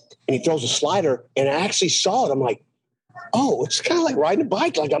there. And he throws a slider. And I actually saw it. I'm like, oh, it's kind of like riding a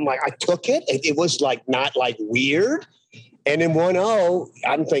bike. Like, I'm like, I took it. It was like not like weird. And then 1-0,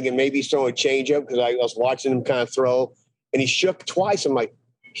 I'm thinking maybe he's throwing a changeup because I was watching him kind of throw. And he shook twice. I'm like,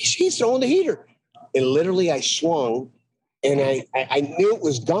 he's throwing the heater. And literally I swung. And I knew it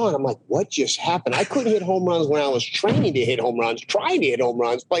was gone. I'm like, what just happened? I couldn't hit home runs when I was training to hit home runs, trying to hit home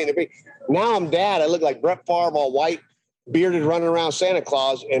runs, playing the big. Now I'm dad. I look like Brett Favre, all white, bearded, running around Santa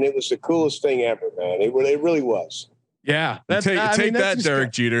Claus. And it was the coolest thing ever, man. It really was. Yeah. Take that,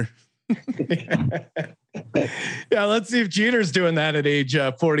 Derek Jeter. Yeah, let's see if Jeter's doing that at age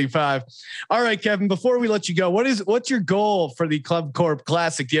 45. All right, Kevin, before we let you go, what's your goal for the Club Corp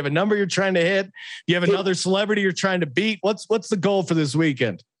Classic? Do you have a number you're trying to hit? Do you have another celebrity you're trying to beat? What's the goal for this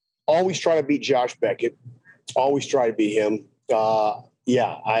weekend? Always try to beat Josh Beckett. Always try to beat him.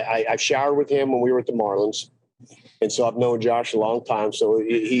 I showered with him when we were at the Marlins. And so I've known Josh a long time. So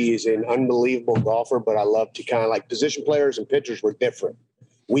he is an unbelievable golfer, but I love to kind of like position players and pitchers were different.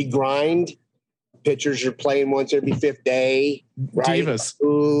 We grind. Pitchers are playing once every 5th day. Right? Divas.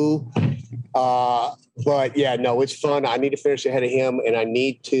 But yeah, no, it's fun. I need to finish ahead of him and I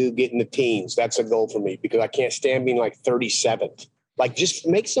need to get in the teens. That's a goal for me because I can't stand being like 37th. Like just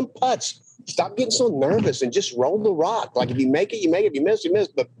make some putts. Stop getting so nervous and just roll the rock. Like if you make it, you make it. If you miss, you miss.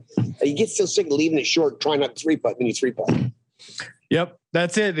 But you get so sick of leaving it short, trying not to 3-putt, then you 3-putt. Yep.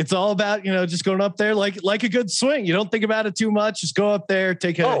 That's it. It's all about, just going up there like a good swing. You don't think about it too much. Just go up there,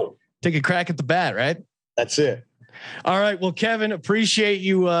 take a crack at the bat, right? That's it. All right. Well, Kevin, appreciate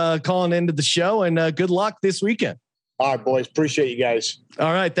you calling into the show and good luck this weekend. All right, boys. Appreciate you guys.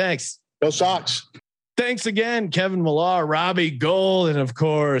 All right. Thanks. Go Sox. Thanks again, Kevin Millar, Robbie Gould, and of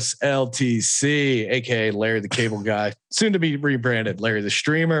course LTC, aka Larry the Cable Guy, soon to be rebranded Larry the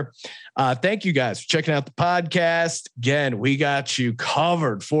Streamer. Thank you guys for checking out the podcast. Again, we got you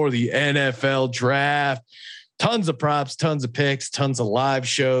covered for the NFL draft. Tons of props, tons of picks, tons of live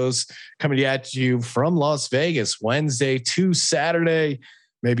shows coming at you from Las Vegas Wednesday to Saturday.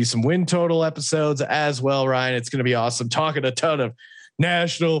 Maybe some win total episodes as well, Ryan. It's going to be awesome. Talking a ton of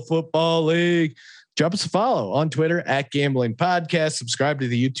National Football League. Drop us a follow on Twitter at Gambling Podcast. Subscribe to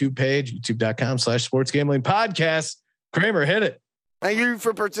the YouTube page, youtube.com/sports gambling podcast. Kramer, hit it. Thank you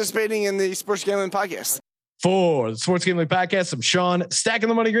for participating in the Sports Gambling Podcast. For the Sports Gambling Podcast, I'm Sean, stacking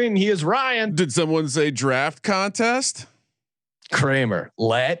the money green. He is Ryan. Did someone say draft contest? Kramer,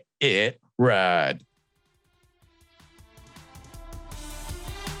 let it ride.